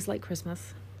him, it was like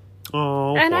Christmas.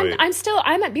 Oh, and boy.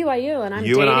 I'm at BYU, and I'm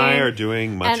you dating. And I are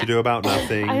doing Much Ado About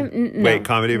Nothing. No, Wait,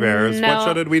 Comedy of Errors. No, what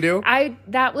show did we do?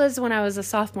 That was when I was a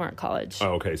sophomore at college.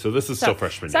 Oh, okay. So this is still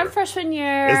freshman year. So I'm freshman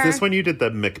year. Is this when you did the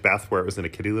Macbeth where it was in a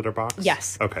kitty litter box?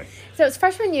 Yes. Okay. So it's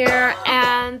freshman year,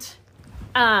 and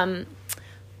I'm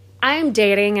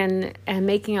dating and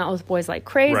making out with boys like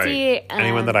crazy. Right.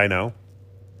 Anyone that I know?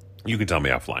 You can tell me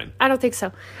offline. I don't think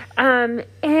so.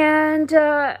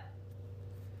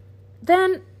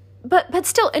 Then, but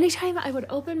still, anytime I would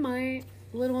open my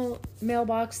little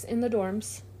mailbox in the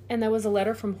dorms and there was a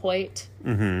letter from Hoyt,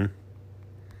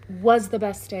 was the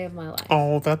best day of my life.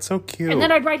 Oh, that's so cute. And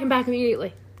then I'd write him back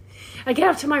immediately. I'd get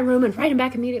up to my room and write him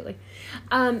back immediately.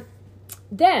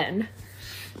 Then,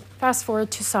 fast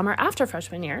forward to summer after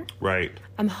freshman year. Right.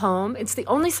 I'm home. It's the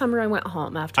only summer I went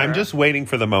home after. I'm just waiting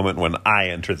for the moment when I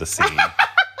enter the scene.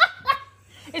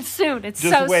 It's soon. It's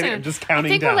Just so wait, soon. I'm just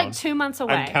counting I think down. we're like 2 months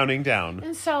away. I'm counting down.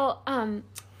 And so,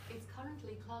 It's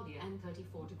currently cloudy and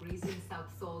 34 degrees in South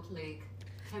Salt Lake.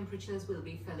 Temperatures will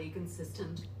be fairly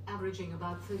consistent, averaging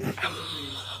about 33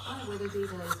 degrees. Our weather data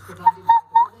is provided by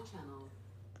the Weather Channel.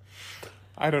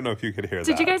 I don't know if you could hear that.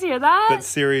 did you guys hear that? But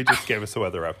Siri just gave us a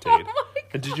weather update. Oh my God.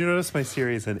 And did you notice my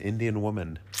Siri is an Indian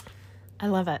woman? I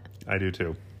love it. I do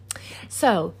too.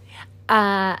 So,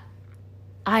 I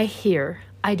hear,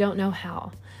 I don't know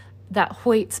how, that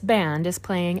Hoyt's band is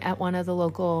playing at one of the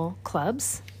local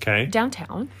clubs Okay.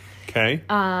 downtown. Okay.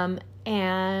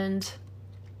 And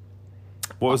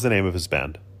What was the name of his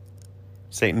band?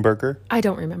 Satan Burger? I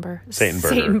don't remember. Satan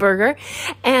Burger. Satan Burger.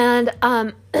 And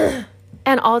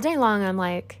and all day long I'm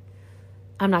like,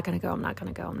 I'm not going to go. I'm not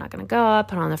going to go. I'm not going to go. I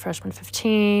put on the freshman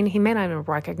 15. He may not even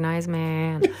recognize me.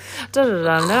 And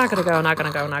I'm not going to go. I'm not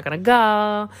going to go. I'm not going to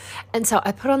go. And so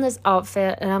I put on this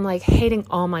outfit and I'm like hating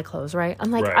all my clothes, right?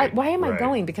 I'm like, Right, why am I right.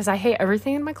 going? Because I hate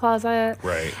everything in my closet.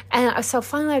 Right. And so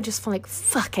finally I just feel like,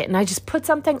 fuck it. And I just put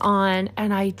something on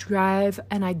and I drive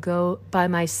and I go by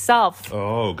myself.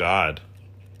 Oh, God.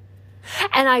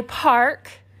 And I park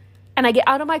and I get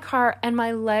out of my car and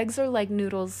my legs are like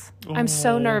noodles. I'm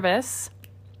so nervous.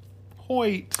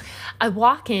 Hoyt. I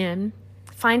walk in,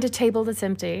 find a table that's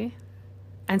empty,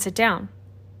 and sit down.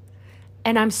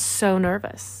 And I'm so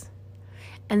nervous.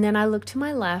 And then I look to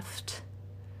my left,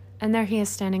 and there he is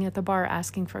standing at the bar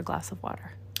asking for a glass of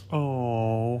water.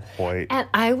 Oh, Hoyt. And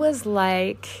I was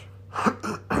like,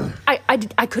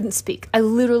 I couldn't speak. I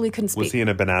literally couldn't speak. Was he in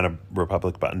a Banana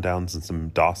Republic button-downs and some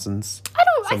Dawsons? I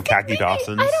Some think khaki maybe-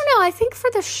 Dawsons? I don't know. I think for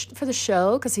the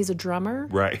show, because he's a drummer,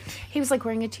 Right. he was like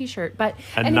wearing a t-shirt. But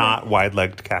And anyway, not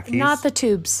wide-legged khakis? not the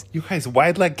tubes. You guys,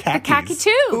 wide-legged khakis. khaki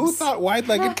tubes. Who thought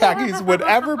wide-legged khakis would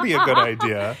ever be a good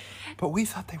idea? But we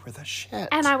thought they were the shit.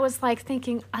 And I was like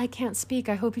thinking, I can't speak.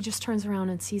 I hope he just turns around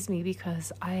and sees me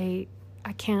because I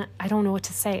don't know what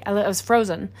to say. I was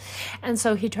frozen. And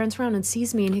so he turns around and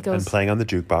sees me and he goes, And playing on the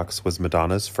jukebox was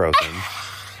Madonna's Frozen.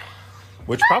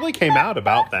 Which probably came out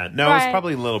about then. No, it was Right.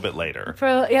 probably a little bit later.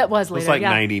 Yeah, it was later. It was like yeah.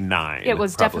 99. It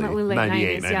was probably. definitely late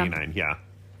 98, 90s, yeah. 99, yeah.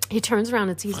 He turns around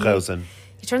and sees me. Frozen.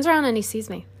 He turns around and he sees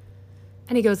me.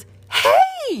 And he goes,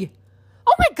 hey,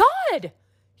 oh my God,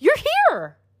 you're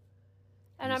here.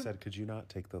 And You I'm said, could you not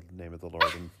take the name of the Lord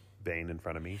in vain in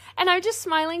front of me? And I'm just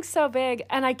smiling so big,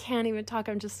 and I can't even talk.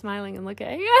 I'm just smiling and looking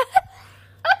at you.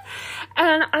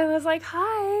 And I was like,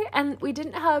 hi. And we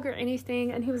didn't hug or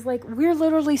anything. And he was like, we're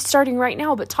literally starting right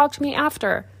now, but talk to me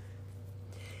after.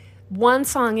 One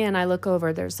song in, I look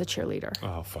over, there's the cheerleader.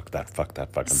 Oh, fuck that fucking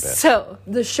bitch. So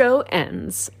the show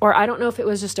ends, or I don't know if it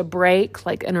was just a break,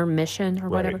 like intermission or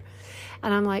whatever. Right.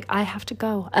 And I'm like, I have to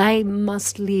go. I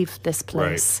must leave this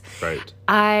place. Right.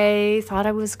 I thought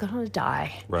I was going to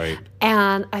die. Right.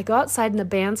 And I go outside, and the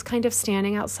band's kind of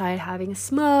standing outside having a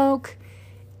smoke.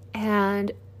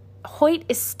 And Hoyt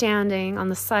is standing on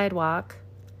the sidewalk.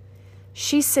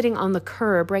 She's sitting on the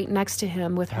curb right next to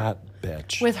him with her That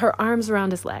bitch. with her arms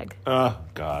around his leg. Oh,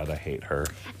 God, I hate her.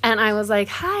 And I was like,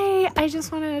 hi, I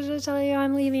just wanted to tell you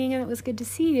I'm leaving, and it was good to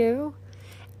see you.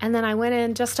 And then I went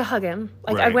in just to hug him.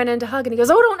 Like, I Right. went in to hug, and he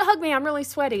goes, oh, don't hug me. I'm really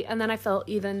sweaty. And then I felt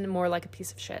even more like a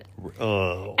piece of shit.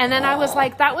 Oh. And then I was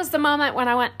like, that was the moment when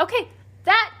I went, okay,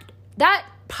 that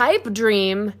pipe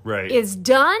dream Right. is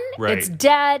done. Right. It's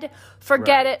dead.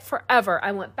 Forget Right. it forever.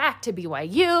 I went back to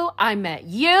BYU. I met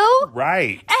you.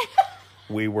 Right.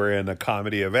 We were in a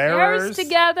comedy of Errors errors.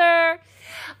 together.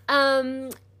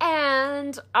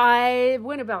 And I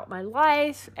went about my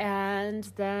life. And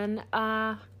then,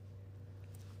 blah,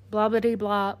 blah,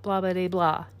 blah, blah, blah,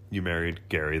 blah. You married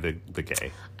Gary the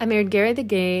gay. I married Gary the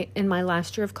Gay in my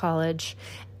last year of college.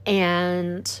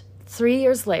 And 3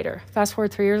 years later, fast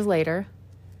forward 3 years later,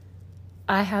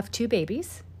 I have 2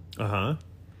 babies. Uh-huh.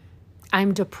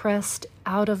 I'm depressed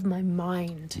out of my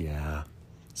mind. Yeah.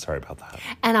 Sorry about that.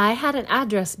 And I had an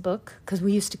address book because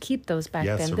we used to keep those back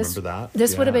Yes, then. I remember that.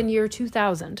 This would have Yeah. been year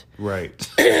 2000. Right.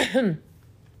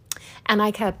 And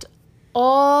I kept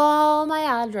all my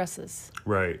addresses.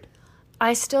 Right.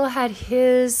 I still had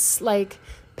his, like,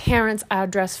 parents'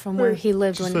 address from where he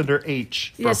lived Just when under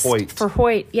H for Yes, Hoyt. For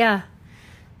Hoyt, yeah.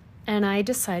 And I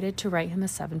decided to write him a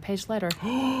 7-page letter.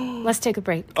 Let's take a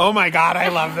break. Oh my God, I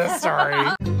love this story.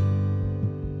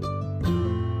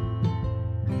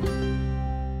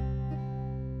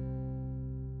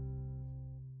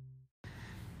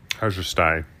 How's your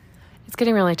sty? It's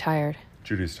getting really tired.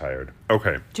 Judy's tired.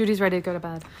 Okay. Judy's ready to go to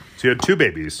bed. So you had 2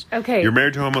 babies. Okay. You're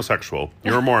married to a homosexual.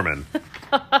 You're a Mormon.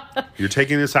 You're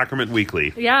taking the sacrament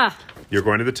weekly. Yeah. You're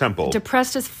going to the temple.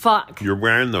 Depressed as fuck. You're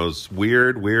wearing those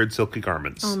weird silky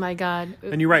garments. Oh my God.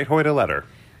 And you write Hoyt a letter.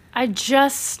 I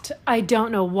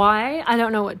don't know why. I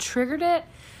don't know what triggered it,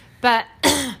 but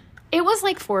it was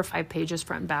like 4 or 5 pages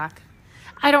front and back.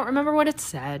 I don't remember what it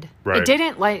said. Right.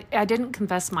 I didn't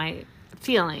confess my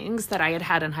feelings that I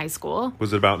had in high school.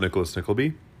 Was it about Nicholas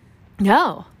Nickleby?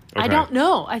 No. Okay. I don't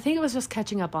know. I think it was just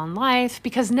catching up on life,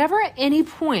 because never at any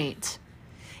point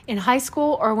in high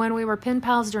school or when we were pen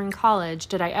pals during college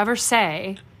did I ever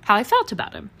say how I felt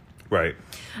about him. Right.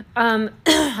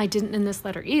 I didn't in this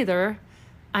letter either.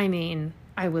 I mean,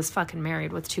 I was fucking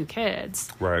married with 2 kids.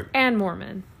 Right. And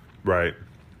Mormon. Right.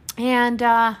 And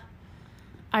I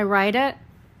write it,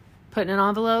 put in an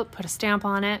envelope, put a stamp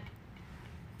on it.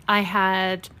 I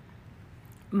had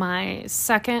my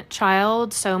second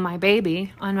child, so my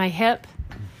baby, on my hip.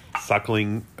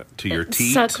 Suckling to your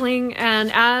teat. Suckling,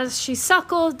 and as she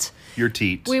suckled, your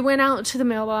teat. we went out to the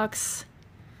mailbox,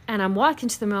 and I'm walking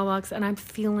to the mailbox, and I'm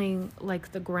feeling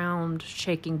like the ground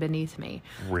shaking beneath me.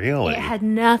 Really? It had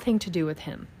nothing to do with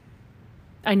him.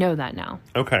 I know that now.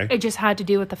 Okay. It just had to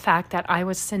do with the fact that I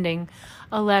was sending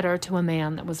a letter to a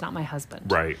man that was not my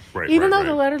husband. Right. Even though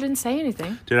the letter didn't say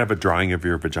anything. Did it have a drawing of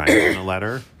your vagina in a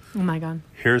letter? Oh my God.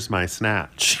 Here's my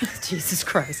snatch. Jesus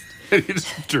Christ. And he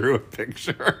just drew a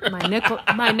picture. My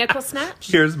nickel snatch?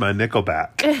 Here's my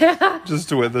nickelback.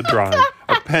 Just with a drawing.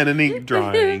 A pen and ink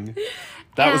drawing.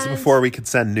 That was before we could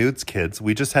send nudes, kids.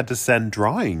 We just had to send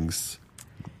drawings.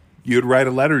 You'd write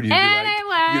a letter and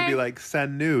you'd be like,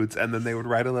 send nudes. And then they would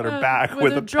write a letter back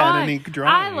with a pen and ink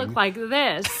drawing. I look like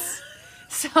this.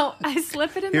 So I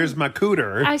slip it in Here's my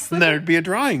cooter. And there'd be a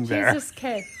drawing there. Jesus,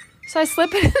 okay. So I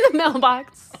slip it in the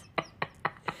mailbox.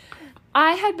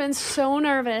 I had been so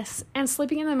nervous, and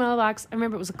slipping in the mailbox, I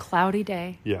remember it was a cloudy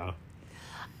day. Yeah.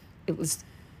 It was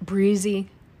breezy.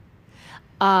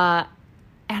 And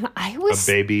I was...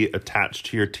 A baby attached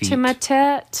to your teat. To my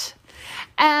tit.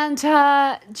 And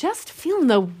just feeling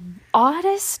the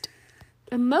oddest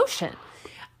emotion.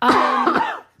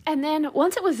 And then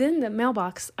once it was in the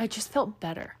mailbox, I just felt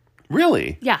better.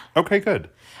 Really? Yeah. Okay, good.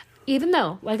 Even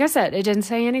though, like I said, it didn't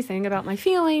say anything about my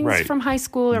feelings from high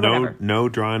school or whatever. No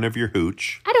drawing of your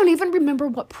hooch. I don't even remember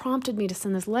what prompted me to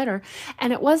send this letter.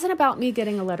 And it wasn't about me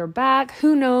getting a letter back.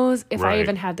 Who knows if I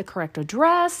even had the correct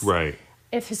address. Right.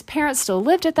 If his parents still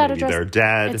lived at that Maybe address. they're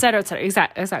dead. Et cetera, et cetera.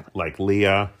 Exactly. Like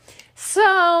Leah.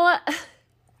 So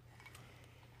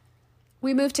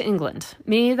we moved to England.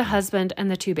 Me, the husband,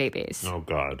 and the 2 babies. Oh,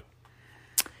 God.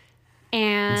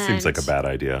 And it seems like a bad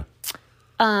idea.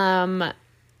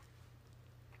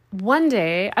 One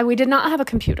day, we did not have a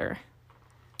computer.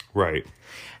 Right.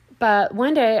 But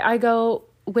one day, I go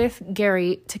with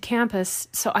Gary to campus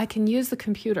so I can use the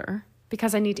computer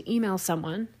because I need to email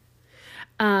someone.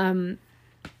 And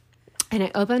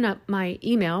I open up my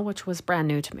email, which was brand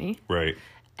new to me. Right.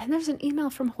 And there's an email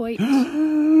from Hoyt.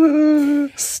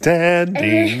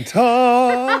 Standing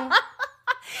tall.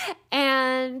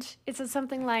 And it said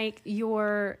something like,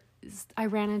 I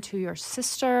ran into your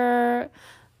sister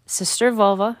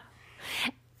Vulva,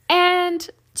 and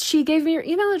she gave me your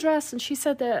email address, and she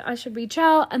said that I should reach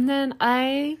out. And then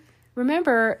I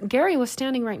remember Gary was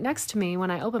standing right next to me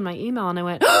when I opened my email, and I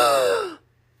went,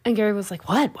 and Gary was like,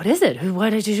 what is it? Who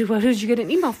did you get an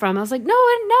email from? I was like, no one,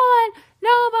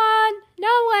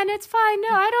 it's fine. No,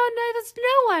 I don't know. There's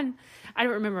no one. I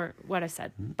don't remember what I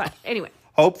said, but anyway.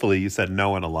 Hopefully you said no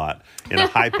one a lot in a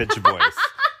high-pitched voice,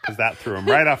 because that threw him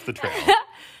right off the trail.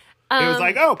 It was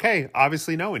like, oh, okay,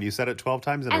 obviously no one. You said it 12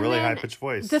 times in a really high-pitched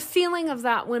voice. The feeling of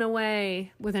that went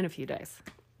away within a few days,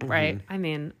 right? Mm-hmm. I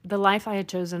mean, the life I had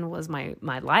chosen was my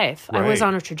life. Right. I was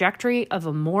on a trajectory of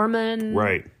a Mormon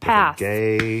path.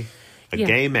 A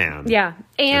gay man. Yeah.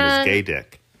 And his gay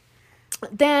dick.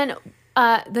 Then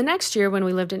the next year when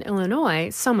we lived in Illinois,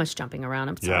 so much jumping around,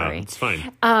 I'm sorry. Yeah, it's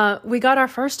fine. We got our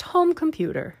first home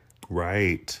computer.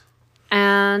 Right.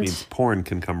 And means porn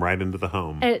can come right into the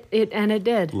home. It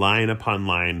did. Line upon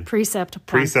line. Precept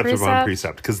upon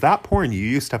precept. Because that porn, you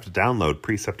used to have to download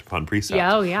precept upon precept.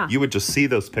 Yeah, oh, yeah. You would just see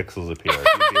those pixels appear.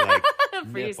 You'd be like,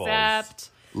 precept. Nipples,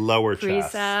 lower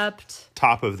precept. Chest.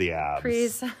 Top of the abs.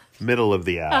 Precept. Middle of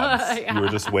the abs. Yeah. You were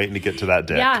just waiting to get to that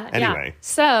dick. Yeah. Anyway. Yeah.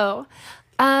 So,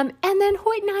 and then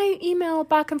Hoyt and I emailed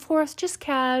back and forth, just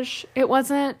cash. It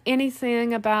wasn't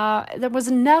anything there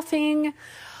was nothing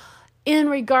in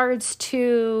regards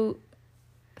to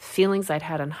feelings I'd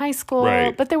had in high school,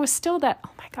 but there was still that, oh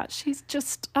my God,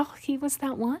 he was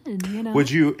that one, you know?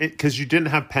 Would you, because you didn't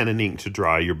have pen and ink to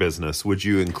draw your business, would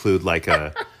you include like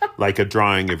a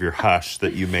drawing of your hush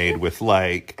that you made with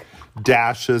like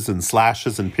dashes and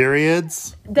slashes and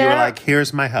periods? You were like,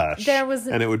 here's my hush.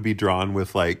 And it would be drawn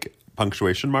with like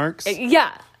punctuation marks?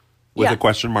 Yeah. With a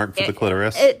question mark for the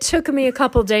clitoris? It took me a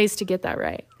couple days to get that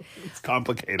right.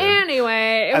 complicated.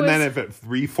 Anyway, then if it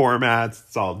reformats,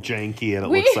 it's all janky and it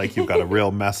looks like you've got a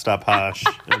real messed up hush.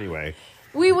 Anyway.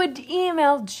 We would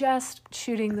email just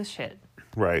shooting the shit.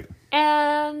 Right.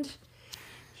 And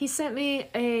he sent me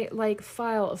a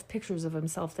file of pictures of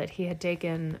himself that he had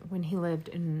taken when he lived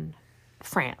in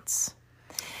France.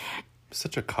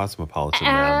 Such a cosmopolitan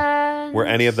man. Were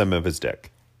any of them of his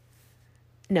dick?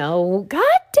 No.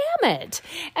 God damn it.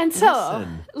 And so,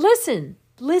 listen,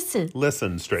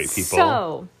 straight people.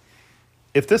 So,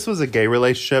 if this was a gay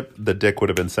relationship, the dick would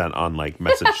have been sent on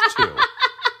message 2.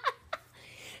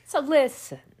 So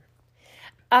listen.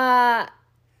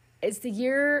 It's the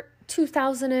year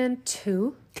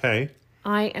 2002. Okay.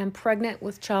 I am pregnant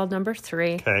with child number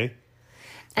 3. Okay.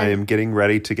 I am getting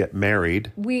ready to get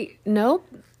married. Nope.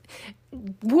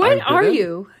 What are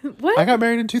you? What? I got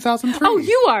married in 2003. Oh,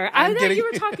 you are. I thought you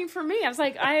were talking for me. I was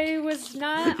like, I was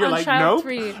not You're on child nope.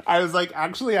 3. I was like,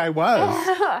 actually, I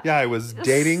was. Yeah, I was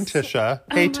dating Tisha.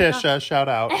 Hey, Tisha, shout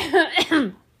out.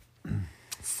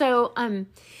 So,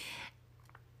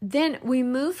 then we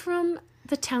moved from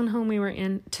the townhome we were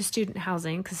in to student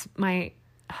housing because my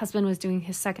husband was doing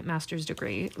his second master's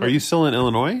degree. Are you still in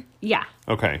Illinois? Yeah.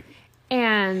 Okay.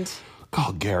 And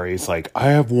Gary's like, I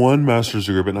have one master's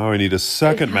degree, but now I need a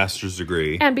second master's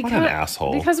degree. And because, what an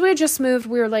asshole. Because we had just moved,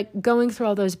 we were going through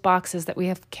all those boxes that we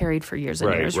have carried for years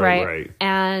and years, right?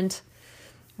 And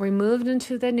we moved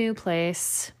into the new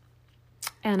place,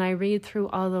 and I read through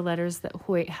all the letters that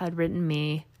Hoyt had written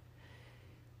me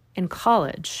in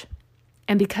college.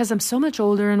 And because I'm so much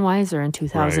older and wiser in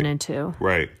 2002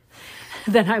 right.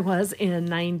 than I was in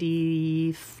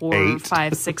 94,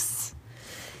 5, 6,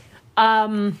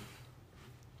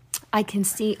 I can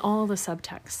see all the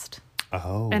subtext.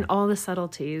 Oh. And all the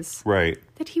subtleties. Right.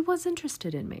 That he was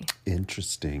interested in me.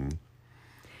 Interesting.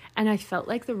 And I felt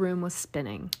like the room was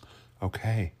spinning.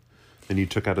 Okay. Then you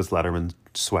took out his Letterman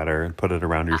sweater and put it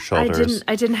around your shoulders.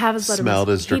 I didn't have his Letterman. Smelled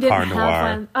his Drakkar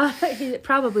Noir. He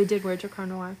probably did wear Drakkar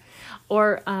Noir.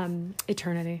 Or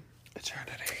Eternity.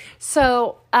 Eternity.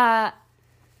 So I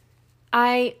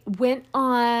went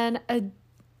on a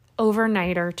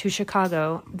overnighter to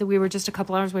Chicago. We were just a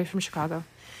couple hours away from Chicago.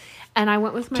 And I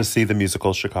went with my... To see the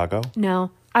musical Chicago?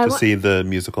 No. See the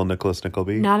musical Nicholas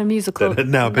Nickleby? Not a musical. That had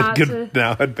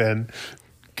now had been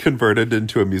converted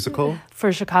into a musical?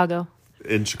 For Chicago.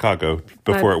 In Chicago,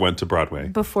 before it went to Broadway.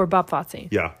 Before Bob Fosse.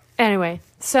 Yeah. Anyway,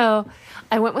 so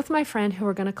I went with my friend who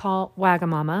we're going to call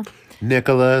Wagamama.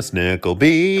 Nicholas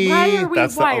Nickleby.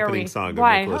 That's the opening we? song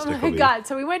Why? of Nicholas Nickleby. Oh my God.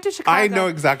 So we went to Chicago. I know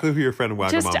exactly who your friend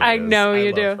Wagamama is. I know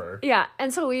you do. Her. Yeah.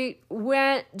 And so we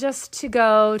went just to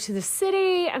go to the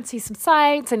city and see some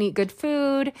sights and eat good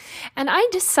food. And I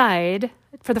decide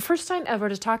for the first time ever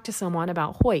to talk to someone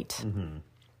about Hoyt. Mm-hmm.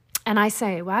 And I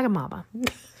say, Wagamama,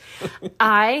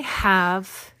 I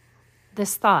have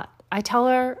this thought. I tell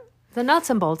her the nuts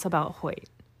and bolts about Hoyt.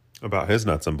 About his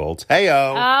nuts and bolts.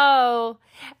 Hey-o. Oh.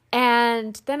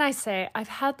 And then I say, I've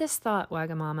had this thought,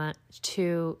 Wagamama,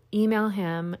 to email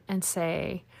him and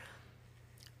say,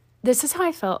 this is how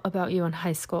I felt about you in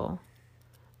high school.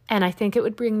 And I think it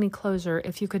would bring me closure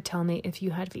if you could tell me if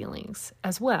you had feelings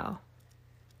as well.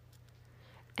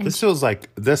 And this feels like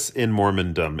this in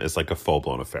Mormondom is like a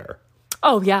full-blown affair.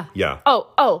 Oh, yeah. Yeah.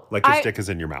 Oh. Like his dick is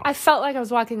in your mouth. I felt like I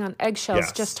was walking on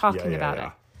eggshells just talking about it.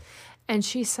 And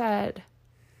she said,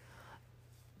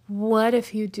 what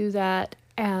if you do that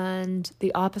and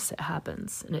the opposite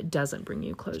happens and it doesn't bring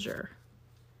you closure?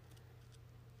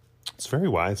 It's very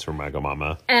wise from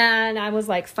Wagamama. And I was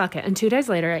like, fuck it. And 2 days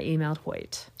later, I emailed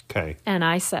Hoyt. Okay. And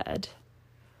I said,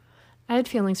 I had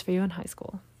feelings for you in high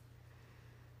school.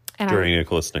 And during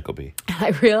Nicholas Nickleby. And I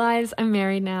realize I'm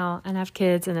married now and have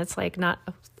kids and it's like not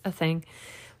a thing.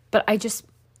 But I just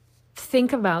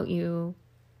think about you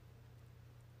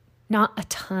not a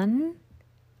ton,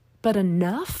 but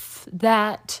enough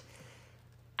that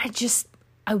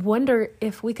I wonder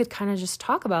if we could kind of just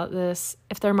talk about this,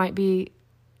 if there might be,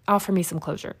 offer me some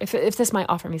closure, if this might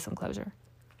offer me some closure.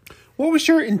 What was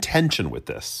your intention with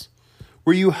this?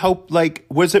 Were you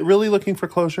was it really looking for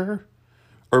closure?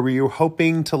 Or were you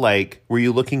hoping to were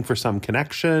you looking for some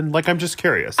connection? I'm just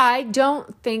curious. I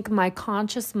don't think my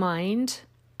conscious mind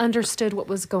understood what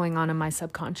was going on in my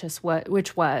subconscious,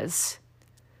 which was...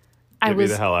 Get me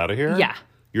the hell out of here? Yeah.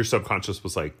 Your subconscious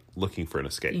was looking for an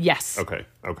escape? Yes. Okay.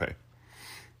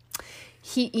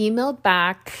 He emailed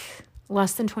back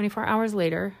less than 24 hours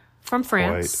later from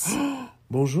France.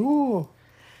 Bonjour.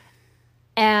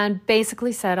 And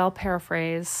basically said, I'll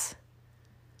paraphrase,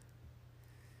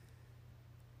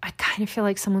 I kind of feel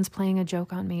like someone's playing a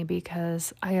joke on me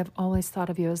because I have always thought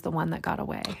of you as the one that got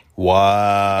away. What?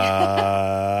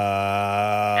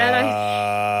 And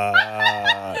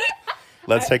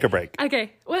Let's take a break.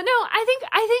 Okay. Well, no, I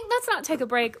think let's not take a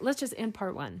break. Let's just end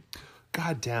part 1.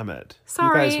 God damn it.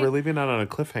 Sorry. You guys, we're leaving out on a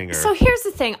cliffhanger. So here's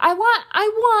the thing. I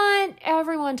want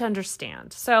everyone to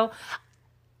understand. So,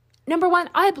 number 1,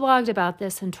 I blogged about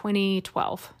this in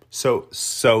 2012. So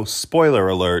spoiler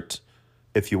alert,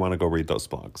 if you want to go read those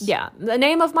blogs. Yeah. The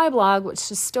name of my blog, which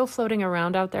is still floating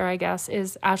around out there, I guess,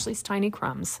 is Ashley's Tiny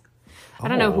Crumbs. I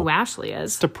don't know who Ashley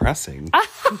is. It's depressing.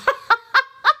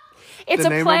 It's the a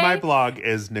name play. of my blog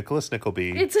is Nicholas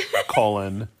Nickleby,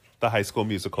 the High School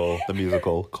Musical,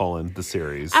 the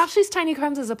series. Ashley's Tiny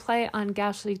Crumbs is a play on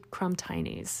Gashly Crumb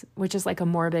Tinies, which is like a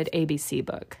morbid ABC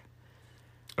book.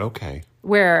 Okay.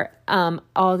 Where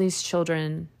all these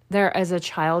children, there is a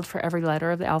child for every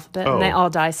letter of the alphabet, and they all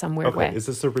die some weird way. Is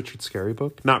this a Richard Scarry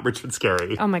book? Not Richard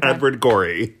Scarry. Oh my God. Edward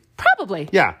Gorey. Probably.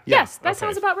 Yeah. Yes, that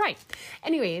sounds about right.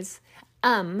 Anyways,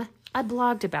 I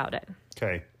blogged about it.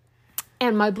 Okay.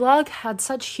 And my blog had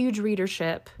such huge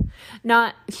readership,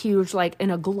 not huge like in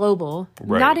a global,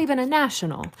 not even a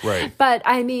national. Right. But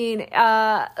I mean,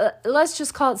 let's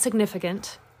just call it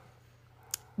significant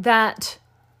that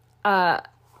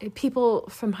people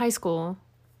from high school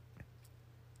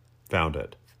found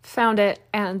it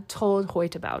and told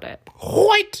Hoyt about it.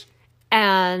 Hoyt!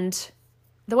 And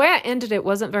the way I ended it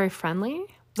wasn't very friendly.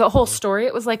 The whole story,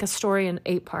 it was like a story in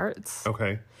 8 parts.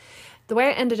 Okay. The way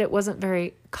I ended it wasn't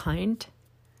very kind.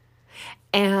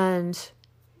 And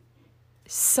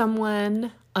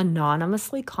someone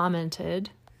anonymously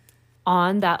commented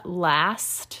on that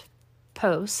last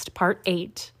post, part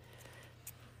 8,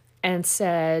 and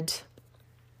said,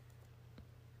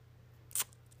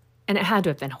 and it had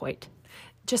to have been Hoyt,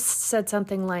 just said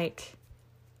something like,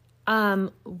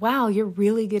 wow, you're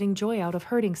really getting joy out of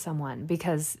hurting someone,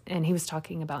 because, and he was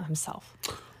talking about himself.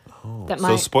 Oh,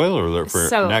 so spoiler alert for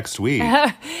next week.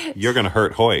 You're going to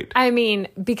hurt Hoyt. I mean,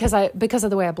 because of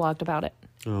the way I blogged about it.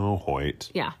 Oh,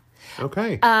 Hoyt. Yeah.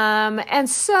 Okay. And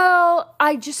so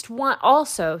I just want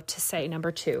also to say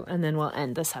number 2, and then we'll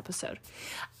end this episode.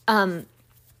 I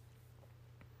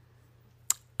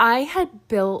had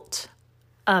built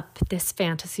up this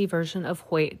fantasy version of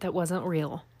Hoyt that wasn't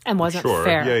real and wasn't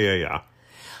fair. Yeah.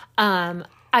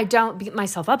 I don't beat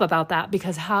myself up about that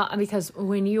because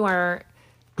when you are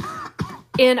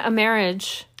in a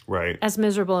marriage, right, as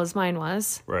miserable as mine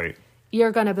was, right,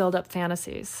 you're going to build up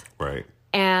fantasies, right,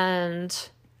 and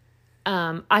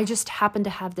I just happened to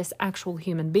have this actual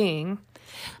human being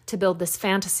to build this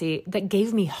fantasy that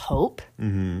gave me hope.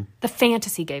 Mm-hmm. The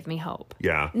fantasy gave me hope.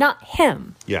 Yeah, not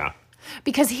him. Yeah.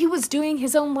 Because he was doing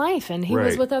his own life and he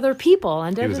was with other people.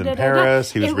 And he was in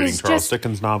Paris. He was reading Charles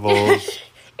Dickens novels.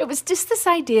 It was just this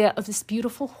idea of this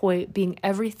beautiful Hoyt being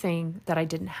everything that I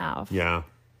didn't have. Yeah.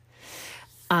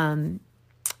 And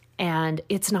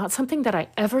it's not something that I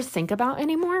ever think about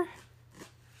anymore.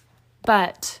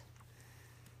 But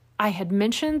I had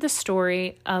mentioned the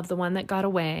story of the one that got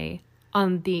away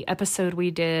on the episode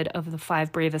we did of the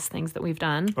 5 bravest things that we've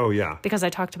done. Oh, yeah. Because I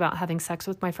talked about having sex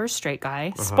with my first straight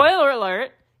guy. Uh-huh. Spoiler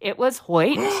alert, it was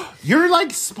Hoyt. You're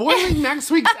like spoiling next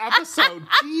week's episode.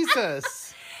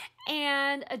 Jesus.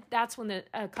 And that's when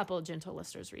a couple of gentle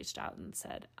listeners reached out and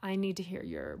said, I need to hear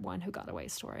your one who got away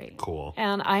story. Cool.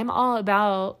 And I'm all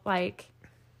about, like,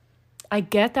 I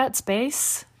get that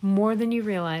space more than you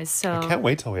realize. So I can't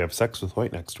wait till we have sex with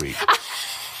Hoyt next week.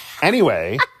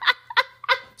 Anyway,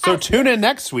 so tune in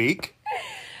next week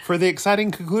for the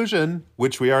exciting conclusion,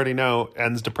 which we already know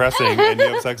ends depressing, and you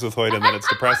have sex with Hoyt and then it's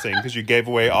depressing because you gave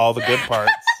away all the good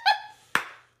parts.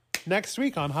 Next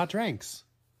week on Hot Drinks.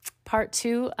 Part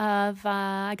 2 of,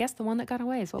 I guess, the one that got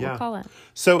away is what we'll call it.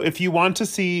 So if you want to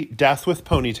see Death with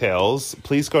Ponytails,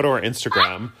 please go to our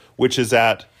Instagram, which is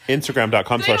at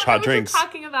instagram.com/hotdrinks.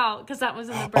 Talking about, because that was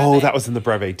in the breve. Oh, that was in the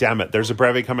breve. Damn it. There's a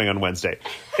breve coming on Wednesday.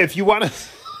 If you want to...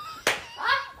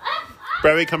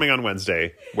 breve coming on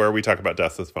Wednesday, where we talk about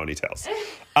Death with Ponytails.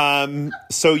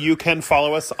 So you can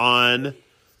follow us on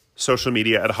social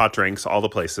media at Hot Drinks, all the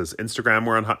places. Instagram,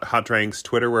 we're on Hot Drinks.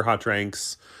 Twitter, we're Hot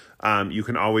Drinks. You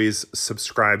can always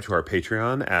subscribe to our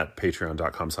Patreon at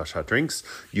patreon.com/hotdrinks.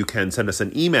 You can send us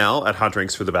an email at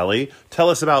hotdrinksforthebelly. Tell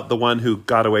us about the one who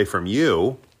got away from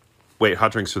you. Wait,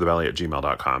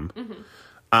 hotdrinksforthebelly@gmail.com.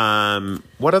 Mm-hmm.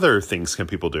 What other things can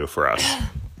people do for us?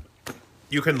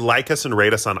 You can like us and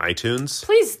rate us on iTunes.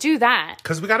 Please do that.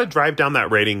 Because we got to drive down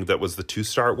that rating that was the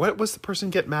 2-star. What was the person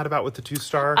get mad about with the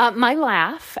 2-star? My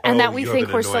laugh, and that we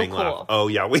think we're so cool. Laugh. Oh,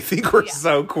 yeah, we think we're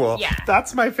so cool. Yeah.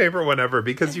 That's my favorite one ever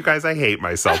because, you guys, I hate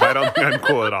myself. I don't think I'm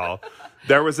cool at all.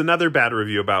 There was another bad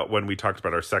review about when we talked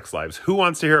about our sex lives. Who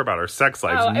wants to hear about our sex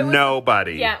lives?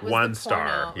 Nobody. Yeah, it was 1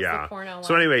 star. Yeah.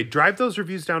 So anyway, drive those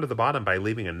reviews down to the bottom by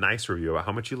leaving a nice review about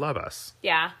how much you love us.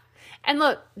 Yeah. And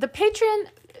look, the Patreon,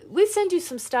 we send you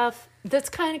some stuff that's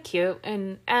kind of cute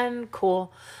and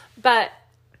cool, but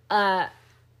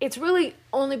it's really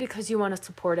only because you want to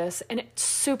support us, and it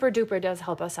super duper does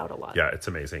help us out a lot. Yeah, it's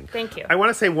amazing. Thank you. I want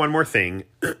to say one more thing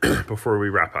before we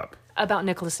wrap up. About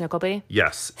Nicholas Nickleby?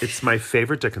 Yes, it's my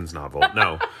favorite Dickens novel.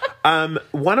 No.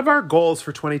 One of our goals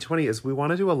for 2020 is we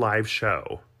want to do a live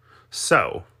show.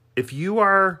 So, if you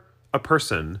are a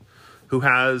person who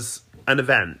has an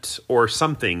event or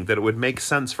something that it would make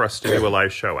sense for us to do a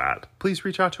live show at, please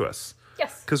reach out to us.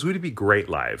 Yes. Because we'd be great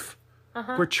live.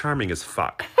 We're charming as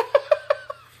fuck.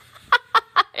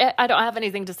 I don't have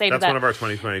anything to say to that. That's one of our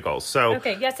 2020 goals. So,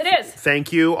 okay, yes, it is.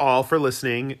 Thank you all for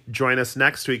listening. Join us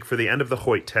next week for the end of the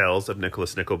Hoyt Tales of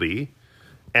Nicholas Nickleby.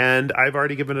 And I've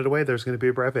already given it away. There's going to be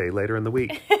a breve later in the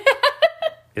week.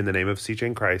 In the name of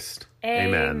CJ Christ.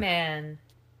 Amen. Amen.